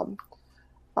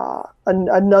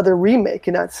another remake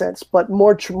in that sense, but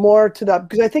more to that,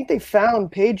 because I think they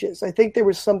found pages. I think there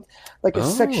was some like a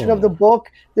section of the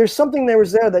book. There's something there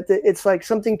that it's like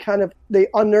something kind of they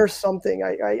unearthed something.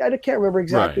 I can't remember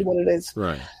exactly what it is.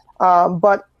 Right.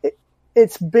 But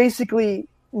it's basically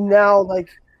now like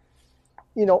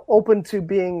open to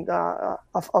being a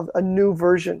new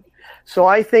version. So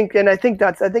I think it's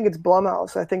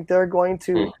Blumhouse. I think they're going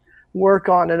to work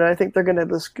on it, and I think they're gonna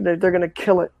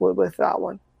kill it with that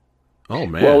one. Oh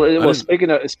man! Well, speaking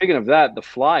of that, The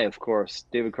Fly, of course,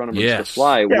 David Cronenberg's The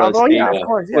Fly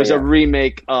was a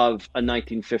remake of a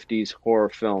 1950s horror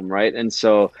film, right? And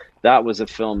so that was a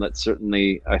film that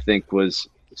certainly I think was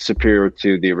superior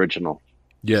to the original.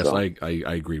 Yes, so. I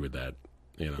agree with that.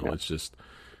 It's just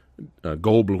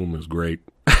Goldblum is great.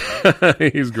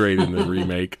 He's great in the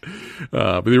remake,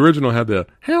 but the original had the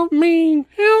 "Help me,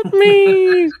 help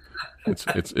me."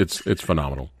 It's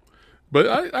phenomenal. But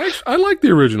I like the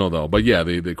original though. But yeah,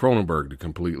 the Cronenberg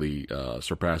completely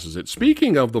surpasses it.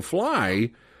 Speaking of The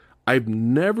Fly, I've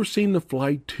never seen The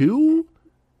Fly 2.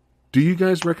 Do you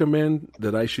guys recommend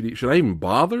that I should I even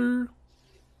bother?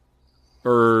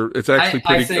 Or it's actually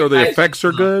pretty. Or the effects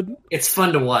are good. It's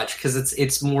fun to watch because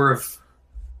it's more of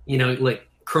like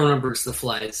Cronenberg's The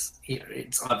Fly is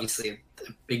it's obviously a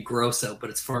big gross out, but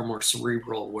it's far more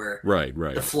cerebral. Where right.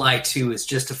 The Fly 2 is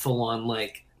just a full on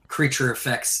like creature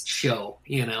effects show,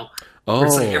 where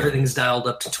it's like everything's dialed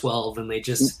up to 12 and they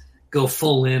just go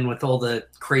full in with all the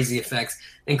crazy effects.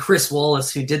 And Chris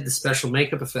Wallace, who did the special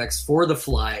makeup effects for The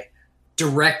Fly,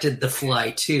 directed The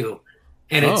Fly 2.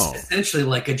 And it's essentially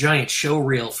like a giant show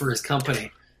reel for his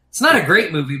company. It's not a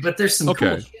great movie, but there's some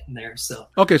cool shit in there. So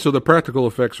so the practical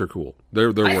effects are cool.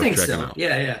 They're worth checking out.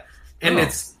 Yeah. And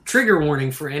it's trigger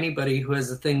warning for anybody who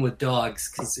has a thing with dogs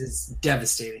because it's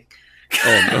devastating.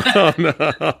 Oh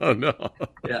no!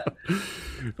 Yeah.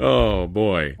 Oh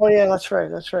boy. Oh yeah, that's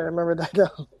right. I remember that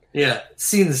now. Yeah,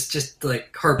 scenes just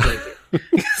like heartbreaking.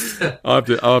 I'll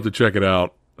have to check it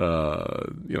out.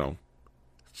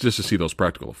 Just to see those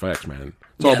practical effects, man.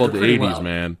 It's all about the 80s, wild.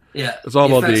 Man. Yeah, it's all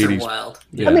about the 80s. Wild.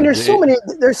 Yeah. I mean,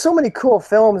 there's so many cool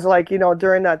films like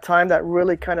during that time that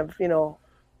really kind of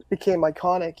became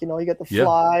iconic. You know, you got The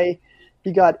Fly,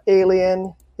 you got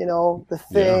Alien, you know, The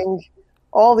Thing,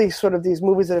 all these sort of these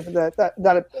movies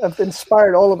that have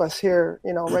inspired all of us here,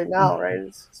 you know, right now,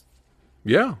 right?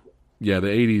 The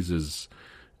 80s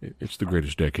it's the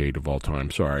greatest decade of all time.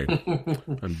 Sorry,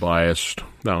 I'm biased.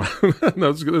 No,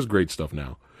 there's great stuff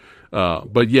now.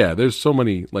 But yeah, there's so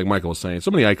many, like Michael was saying,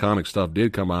 so many iconic stuff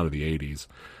did come out of the 80s.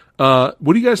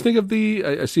 What do you guys think of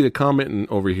I see the comment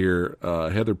over here.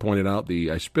 Heather pointed out the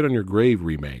I Spit on Your Grave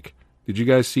remake. Did you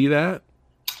guys see that?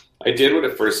 I did when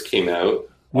it first came out.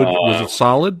 Was it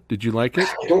solid? Did you like it?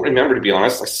 I don't remember, to be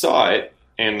honest. I saw it,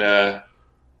 and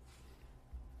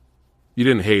you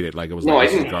didn't hate it, like it was. No, like,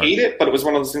 I didn't hate it, but it was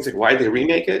one of those things like, why did they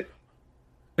remake it?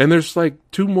 And there's like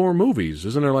 2 more movies,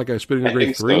 isn't there? Like I Spit on Your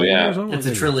Grave 3. So, yeah. Or something? It's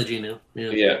a trilogy now.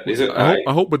 Yeah. Is it? I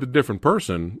hope with a different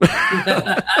person.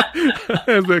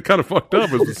 They're kind of fucked up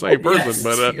as the same person,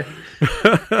 but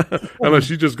unless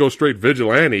she just goes straight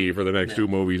vigilante for the next 2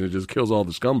 movies and just kills all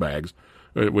the scumbags,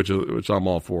 which I'm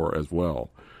all for as well.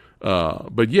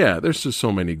 But yeah, there's just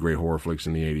so many great horror flicks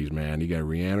in the 80s, man. You got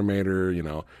Reanimator, you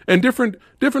know, and different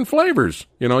flavors.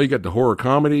 You know, you got the horror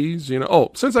comedies, you know.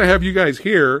 Oh, since I have you guys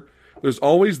here, there's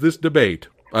always this debate.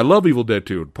 I love Evil Dead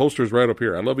 2. Poster's right up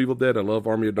here. I love Evil Dead. I love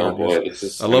Army of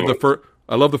Darkness. I love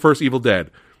the first Evil Dead.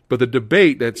 But the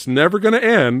debate that's never going to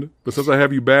end, but since I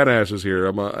have you badasses here,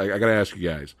 I got to ask you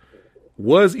guys.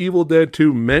 Was Evil Dead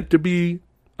 2 meant to be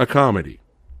a comedy?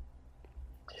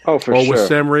 Oh, for sure. Or was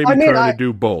Sam Raimi trying to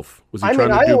do both? Was he trying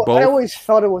to do both? I always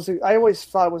thought it was a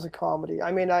comedy.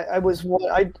 I mean, I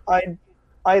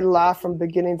laughed from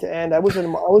beginning to end. I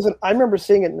remember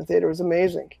seeing it in the theater. It was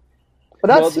amazing. But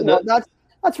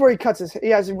that's where he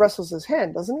he wrestles his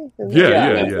hand, doesn't he?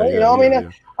 Yeah. You know,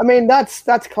 I mean that's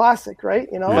classic, right?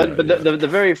 You know. But the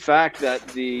very fact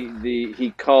that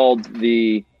he called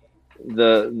the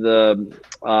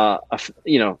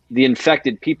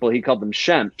infected people, he called them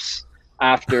Shemps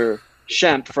after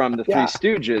Shemp from the Three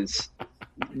Stooges.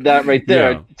 That right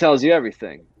there tells you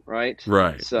everything, right?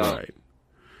 Right. So. Right.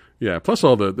 Yeah, plus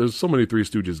there's so many Three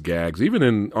Stooges gags. Even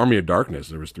in Army of Darkness,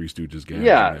 there was Three Stooges gags.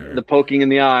 Yeah, the poking in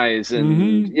the eyes,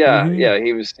 and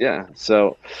he was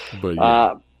So,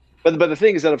 but the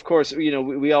thing is that, of course, you know,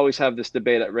 we always have this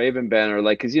debate at Raven Banner,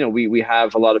 like, because, you know, we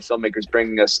have a lot of filmmakers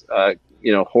bringing us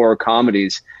horror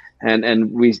comedies,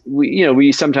 and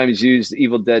we sometimes use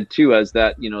Evil Dead 2 as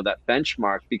that, you know, that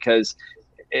benchmark, because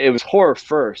it was horror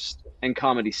first and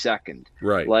comedy second.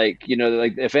 Right. Like, you know,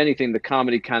 like if anything, the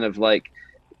comedy kind of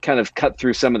cut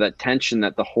through some of that tension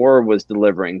that the horror was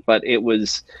delivering, but it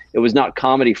was not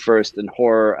comedy first and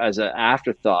horror as an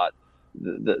afterthought.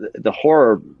 The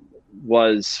horror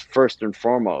was first and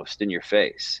foremost in your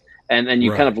face, and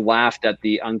you kind of laughed at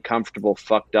the uncomfortable,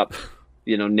 fucked up,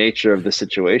 you know, nature of the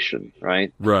situation,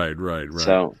 right? Right.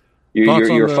 So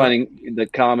you're finding the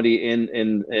comedy in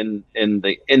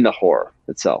the horror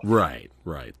itself. Right.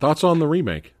 Thoughts on the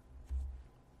remake?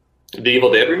 The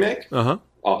Evil Dead remake? Uh-huh.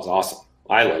 Oh, it's awesome.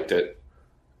 I liked it.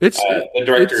 The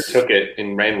director took it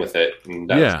and ran with it, and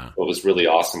that's what was really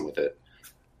awesome with it.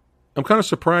 I'm kind of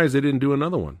surprised they didn't do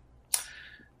another one.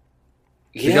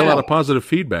 They got a lot of positive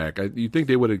feedback. You think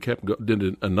they would have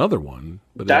did another one,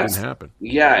 but that didn't happen.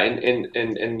 Yeah, and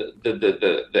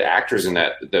the actors in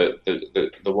that, the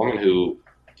woman who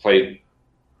played,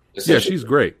 she's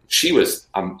great. She was,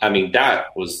 I mean, that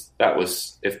was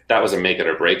if that was a make it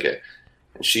or break it,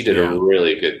 and she did a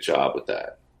really good job with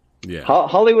that. Yeah,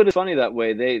 Hollywood is funny that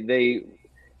way. They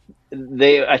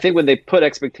I think when they put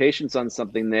expectations on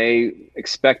something, they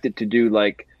expect it to do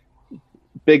like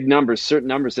big numbers, certain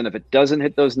numbers, and if it doesn't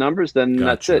hit those numbers, then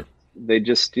that's it. They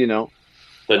just, you know,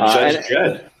 the Judge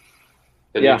Dredd,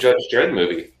 the new Judge Dredd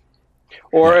movie,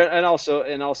 and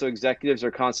also executives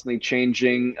are constantly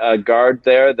changing guard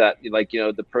there. That, like, you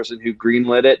know, the person who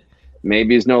greenlit it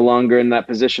maybe is no longer in that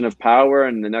position of power,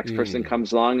 and the next person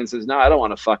comes along and says, "No, I don't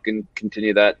want to fucking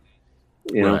continue that,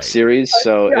 you know, series."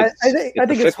 So I think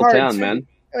it's hard, town, man.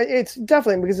 It's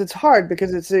definitely because it's hard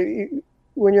because it's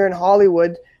when you're in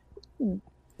Hollywood,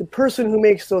 the person who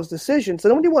makes those decisions,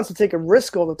 nobody wants to take a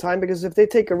risk all the time, because if they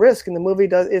take a risk and the movie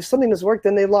if something doesn't work,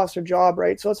 then they've lost their job,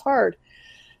 right? So it's hard.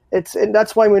 And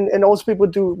that's why when most people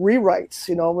do rewrites,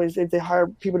 you know, if they hire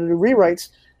people to do rewrites,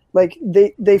 like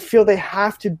they feel they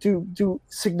have to do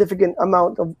significant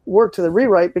amount of work to the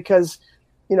rewrite, because,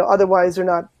 you know, otherwise they're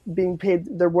not being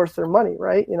paid their worth their money,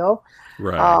 right? You know,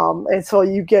 right. And so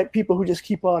you get people who just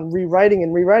keep on rewriting,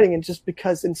 and just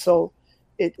because, and so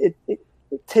it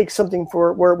takes something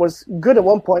for where it was good at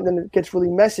one point, then it gets really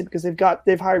messy because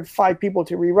they've hired 5 people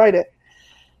to rewrite it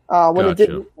when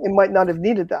it might not have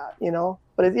needed that, you know.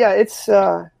 But it is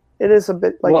a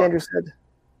bit like Andrew said.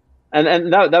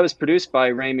 And that was produced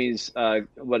by Raimi's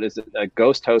what is it,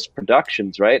 Ghost House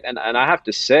Productions, right? And I have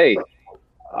to say,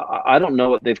 I don't know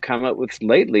what they've come up with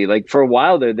lately. Like for a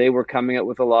while there, they were coming up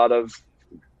with a lot of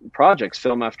projects,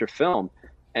 film after film,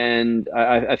 and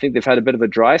I think they've had a bit of a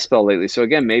dry spell lately. So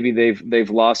again, maybe they've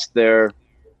lost their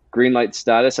green light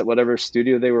status at whatever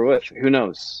studio they were with. Who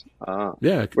knows?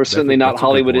 We're certainly not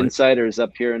Hollywood insiders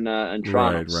up here in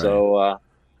Toronto. Right. So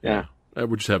yeah,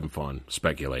 we're just having fun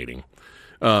speculating.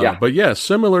 But yeah,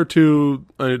 similar to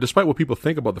despite what people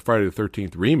think about the Friday the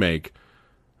 13th remake,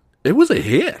 it was a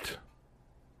hit,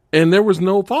 and there was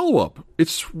no follow up.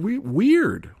 It's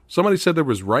weird. Somebody said there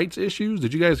was rights issues.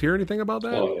 Did you guys hear anything about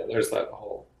that? Oh yeah, there's that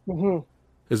whole. Mm-hmm.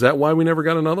 Is that why we never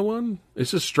got another one?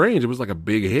 It's just strange. It was like a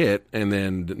big hit, and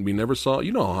then we never saw.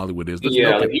 You know how Hollywood is. Like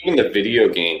even the video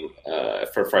game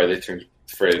for Friday the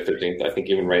 13th, I think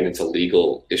even ran into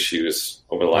legal issues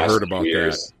over the last few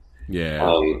years. That. Yeah.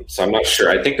 So I'm not sure.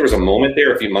 I think there was a moment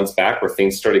there a few months back where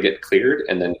things started to get cleared,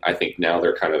 and then I think now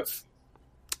they're kind of.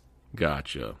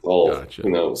 Gotcha. Who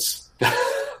knows?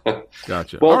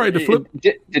 Gotcha. Well, all right. Did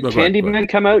Candyman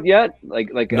come out yet?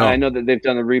 Like no. I know that they've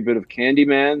done a reboot of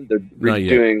Candyman. They're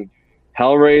redoing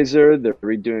Hellraiser. They're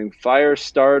redoing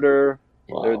Firestarter.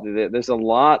 Wow. There's a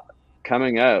lot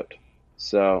coming out.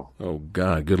 So. Oh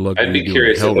God! Good luck. I'd be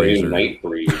curious if a new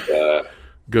Nightbreed.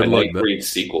 Good luck. Nightbreed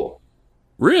sequel.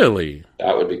 Really?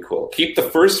 That would be cool. Keep the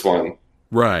first one.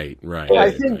 Right.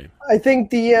 I think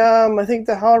the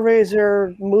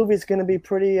Hellraiser movie is going to be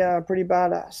pretty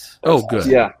badass. Oh, good.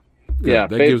 Yeah.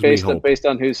 Based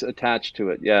on who's attached to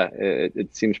it. Yeah,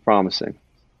 it seems promising.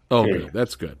 Oh, good.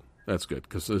 That's good.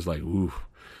 Because it's like, ooh.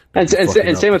 And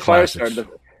same with Firestarter.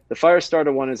 The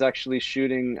Firestarter one is actually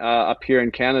shooting up here in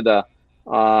Canada.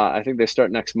 I think they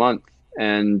start next month,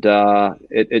 and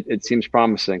it seems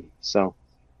promising. So.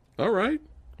 All right.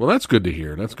 Well, that's good to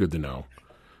hear. That's good to know.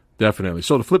 Definitely.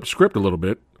 So to flip the script a little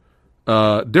bit,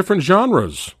 different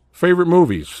genres, favorite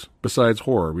movies besides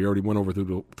horror. We already went over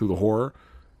through the horror,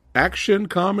 action,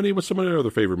 comedy. What's some of your other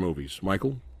favorite movies,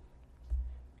 Michael?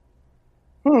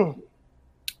 True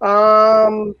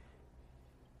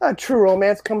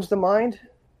Romance comes to mind.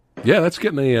 Yeah, that's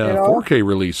getting a 4K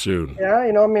release soon. Yeah,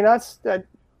 I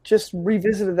just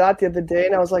revisited that the other day,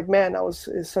 and I was like, man,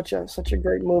 is such a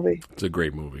great movie. It's a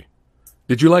great movie.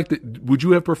 Did you would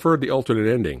you have preferred the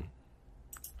alternate ending?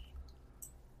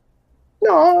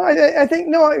 No, I think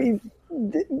no. I mean,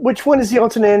 which one is the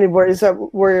alternate ending? Where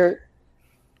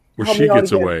she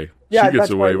gets away? Yeah, she gets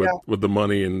away with the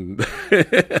money and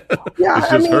it's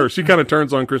just her. She kind of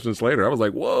turns on Christian Slater. I was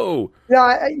like, whoa. Yeah,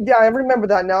 I remember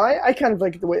that now. I kind of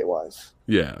like it the way it was.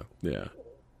 Yeah.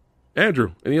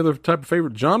 Andrew, any other type of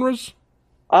favorite genres?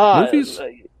 Movies?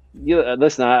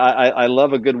 Listen, I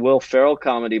love a good Will Ferrell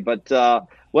comedy, but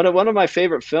one of my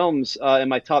favorite films in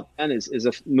my top 10 is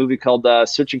a movie called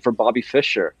Searching for Bobby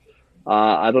Fischer.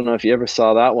 I don't know if you ever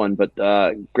saw that one, but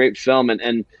great film.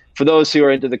 And for those who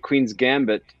are into the Queen's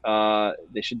Gambit,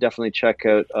 they should definitely check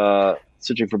out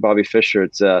Searching for Bobby Fischer.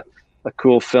 It's a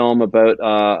cool film about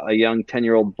a young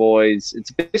 10-year-old boy.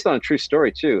 It's based on a true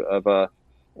story, too, of a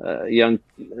young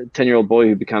 10-year-old boy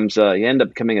who becomes he ended up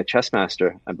becoming a chess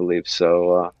master, I believe.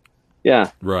 So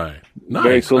yeah, right,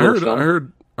 nice. Very cool. I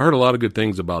heard a lot of good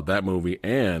things about that movie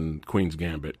and Queen's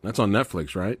Gambit. That's on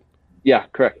Netflix, right? Yeah,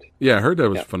 correct. Yeah, I heard that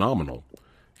was phenomenal.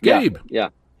 Gabe, yeah.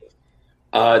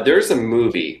 There's a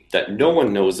movie that no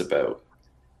one knows about,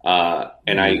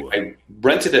 and I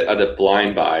rented it at a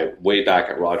blind buy way back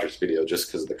at Rogers Video just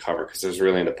because of the cover, because I was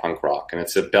really into punk rock, and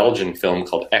it's a Belgian film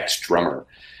called Ex-Drummer.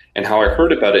 And how I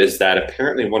heard about it is that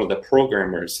apparently one of the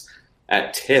programmers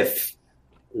at TIFF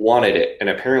wanted it, and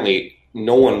apparently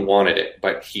no one wanted it,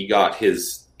 but he got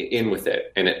his in with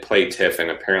it, and it played TIFF, and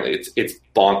apparently it's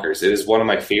bonkers. It is one of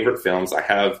my favorite films. I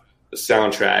have the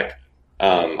soundtrack.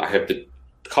 I have the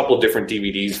couple different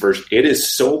DVDs version. It is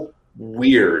so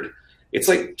weird. It's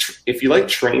like if you like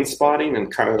Train Spotting and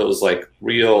kind of those like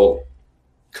real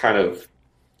kind of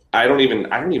I don't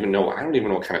even know what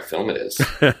kind of film it is.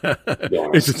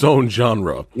 It's its own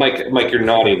genre. Mike, you're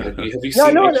nodding. Have you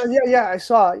seen it? Yeah, I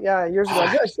saw it. Yeah, years ago.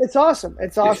 It's awesome.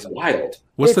 It's wild.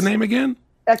 What's the name again?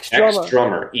 Ex-Drummer.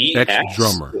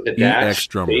 Ex-Drummer.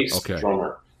 Ex-Drummer. Okay.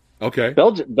 Drummer. Okay.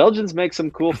 Belgians make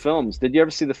some cool films. Did you ever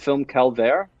see the film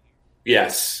Calvaire?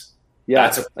 Yes. Yeah,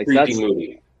 that's a creepy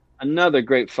movie. Another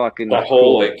great fucking the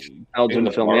whole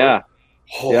Belgian film. Yeah.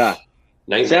 Yeah.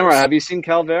 Nightmares. Samurai, have you seen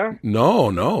Calvaire? No.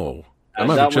 I'm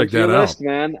going to check that out. List,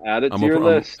 man. Add it to your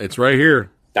list. It's right here.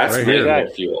 That's right Nightmare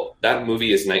Fuel. That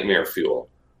movie is Nightmare Fuel.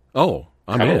 Oh,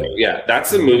 I'm in. Yeah,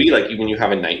 that's a movie like when you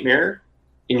have a nightmare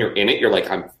and you're in it, you're like,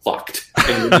 I'm fucked.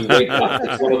 And when you wake up,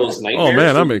 it's one of those nightmares. Oh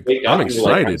man, I'm wake up and you're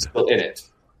like, excited. I'm still in it.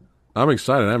 I'm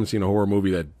excited. I haven't seen a horror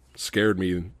movie that scared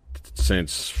me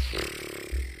since.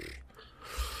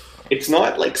 It's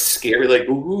not like scary, like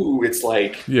ooh. It's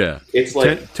like it's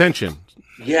like tension.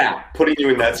 Yeah, putting you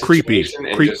in that situation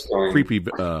and just going creepy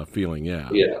feeling. Yeah.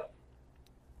 Yeah.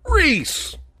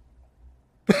 Reese.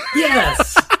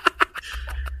 Yes.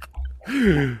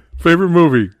 Favorite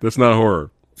movie that's not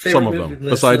horror. Some of them,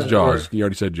 besides Jaws. Horror. You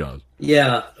already said Jaws.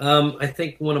 Yeah, I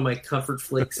think one of my comfort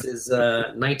flicks is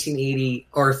 1980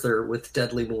 Arthur with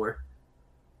Dudley Moore.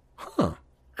 Huh.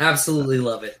 Absolutely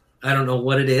love it. I don't know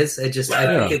what it is. I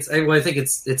think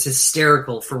it's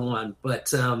hysterical for one,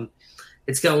 but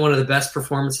it's got one of the best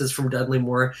performances from Dudley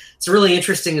Moore. It's really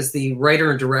interesting as the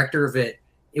writer and director of it.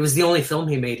 It was the only film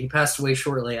he made. He passed away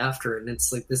shortly after, and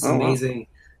it's like this amazing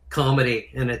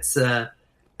comedy. And it's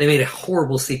they made a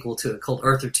horrible sequel to it called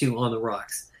Arthur 2 on the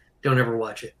Rocks. Don't ever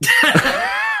watch it.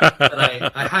 But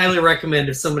I highly recommend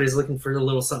if somebody's looking for a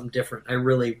little something different. I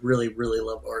really, really, really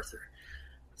love Arthur.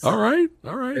 So, all right,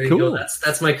 cool.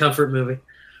 That's my comfort movie.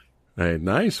 Hey,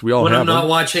 nice. We all when have I'm not them.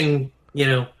 watching,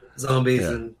 zombies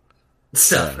and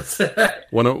stuff.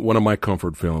 One of my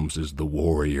comfort films is The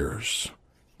Warriors.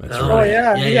 That's Oh right.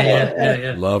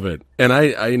 yeah. Love it. And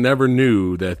I never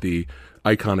knew that the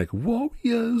iconic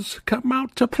Warriors come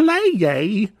out to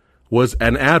play was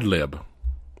an ad lib.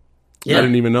 Yeah. I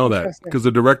didn't even know that because the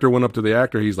director went up to the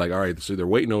actor. He's like, all right, so they're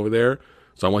waiting over there.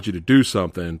 So I want you to do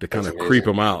something to kind of creep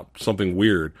them out, something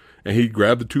weird. And he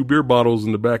grabbed the 2 beer bottles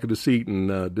in the back of the seat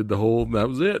and did the whole, that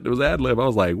was it. It was ad lib. I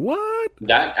was like, what?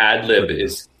 That ad lib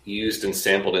is used and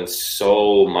sampled in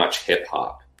so much hip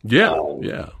hop.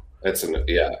 Yeah.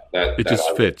 It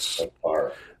just fits.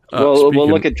 Well,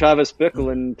 look at Travis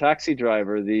Bickle in Taxi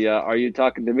Driver. The "Are You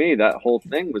Talking to Me?" That whole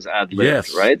thing was ad lib,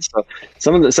 yes. right? So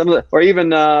some of the, or even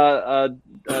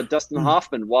Dustin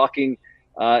Hoffman walking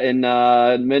in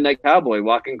Midnight Cowboy,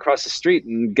 walking across the street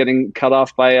and getting cut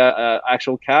off by a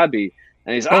actual cabbie,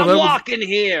 and he's I'm walking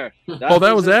here. That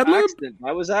was ad lib.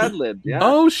 That was ad lib. Yeah.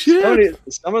 Oh shit!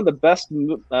 Some of the best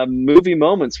movie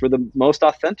moments were the most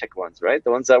authentic ones, right?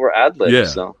 The ones that were ad lib. Yeah.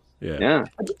 So yeah.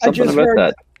 I just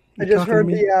heard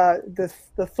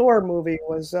the Thor movie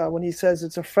was when he says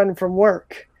it's a friend from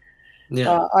work.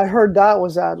 Yeah. I heard that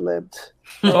was ad libbed.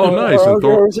 Oh, nice.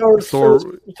 Or Thor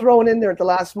thrown in there at the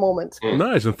last moment.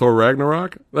 Nice. And Thor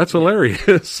Ragnarok? That's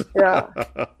hilarious. Yeah.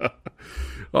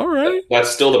 All right. That's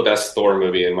still the best Thor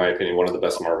movie, in my opinion. One of the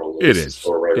best Marvel movies. It is.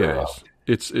 Thor Ragnarok.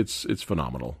 It's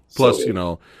phenomenal. Plus,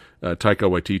 Taika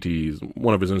Waititi,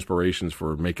 one of his inspirations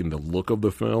for making the look of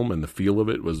the film and the feel of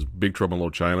it was Big Trouble in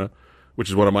Little China, which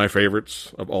is one of my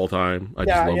favorites of all time. I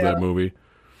just love that movie.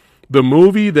 The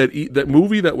movie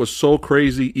that was so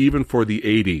crazy even for the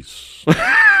 80s.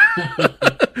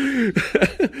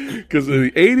 Because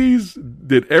the 80s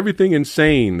did everything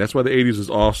insane. That's why the 80s is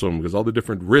awesome, because all the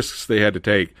different risks they had to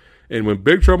take. And when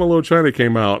Big Trouble in Little China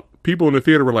came out, people in the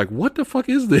theater were like, what the fuck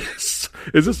is this?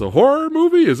 Is this a horror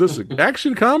movie? Is this an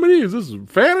action comedy? Is this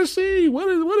fantasy? What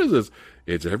is this?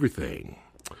 It's everything.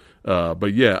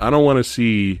 But yeah, I don't want to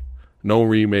see no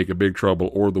remake of Big Trouble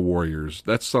or The Warriors.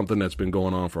 That's something that's been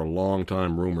going on for a long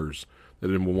time, rumors that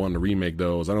they didn't want to remake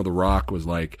those. I know The Rock was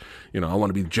like, I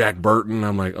want to be Jack Burton.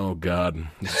 I'm like, oh God,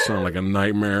 this sounds like a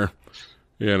nightmare.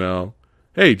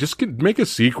 Hey, just make a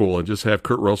sequel and just have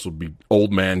Kurt Russell be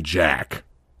Old Man Jack.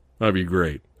 That'd be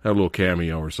great. Have a little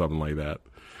cameo or something like that.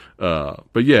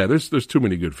 But yeah, there's too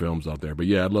many good films out there. But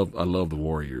yeah, I love The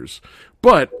Warriors.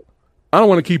 But I don't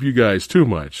want to keep you guys too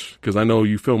much because I know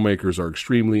you filmmakers are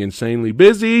extremely insanely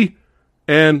busy,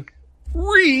 and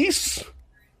Reese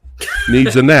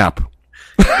needs a nap.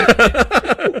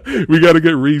 We got to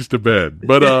get Reese to bed.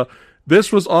 But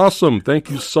this was awesome. Thank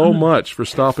you so much for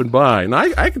stopping by. And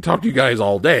I can talk to you guys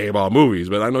all day about movies,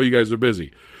 but I know you guys are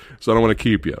busy, so I don't want to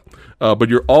keep you. But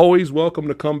you're always welcome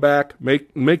to come back.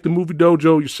 Make the Movie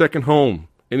Dojo your second home.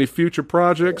 Any future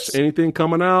projects, anything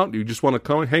coming out? You just want to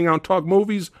come hang out and talk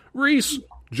movies? Reese,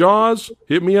 Jaws,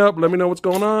 hit me up. Let me know what's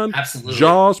going on. Absolutely.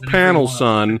 Jaws panel,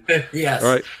 son. Yes. All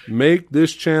right. Make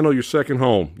this channel your second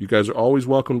home. You guys are always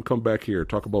welcome to come back here,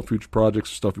 talk about future projects,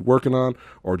 stuff you're working on,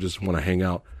 or just want to hang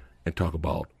out and talk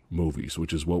about movies,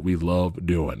 which is what we love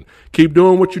doing. Keep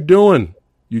doing what you're doing.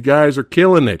 You guys are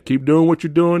killing it. Keep doing what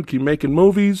you're doing. Keep making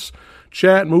movies.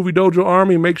 Chat, Movie Dojo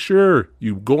Army, make sure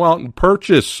you go out and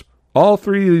purchase all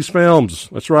 3 of these films.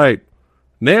 That's right.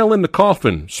 Nail in the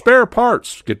coffin. Spare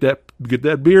parts. Get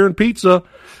that beer and pizza.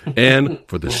 And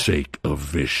for the sake of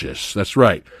vicious. That's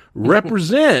right.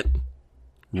 Represent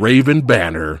Raven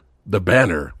Banner, the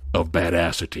banner of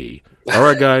badassity. All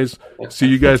right, guys. See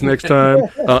you guys next time.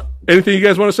 Anything you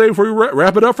guys want to say before we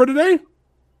wrap it up for today?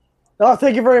 Oh,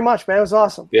 thank you very much, man. It was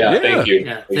awesome. Yeah, Yeah. thank you.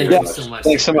 Yeah, thank you so much.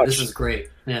 Thanks so much. This is great.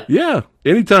 Yeah. Yeah.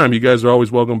 Anytime. You guys are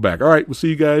always welcome back. All right. We'll see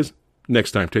you guys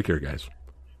next time. Take care, guys.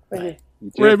 Thank you.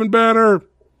 You too. Raven Banner.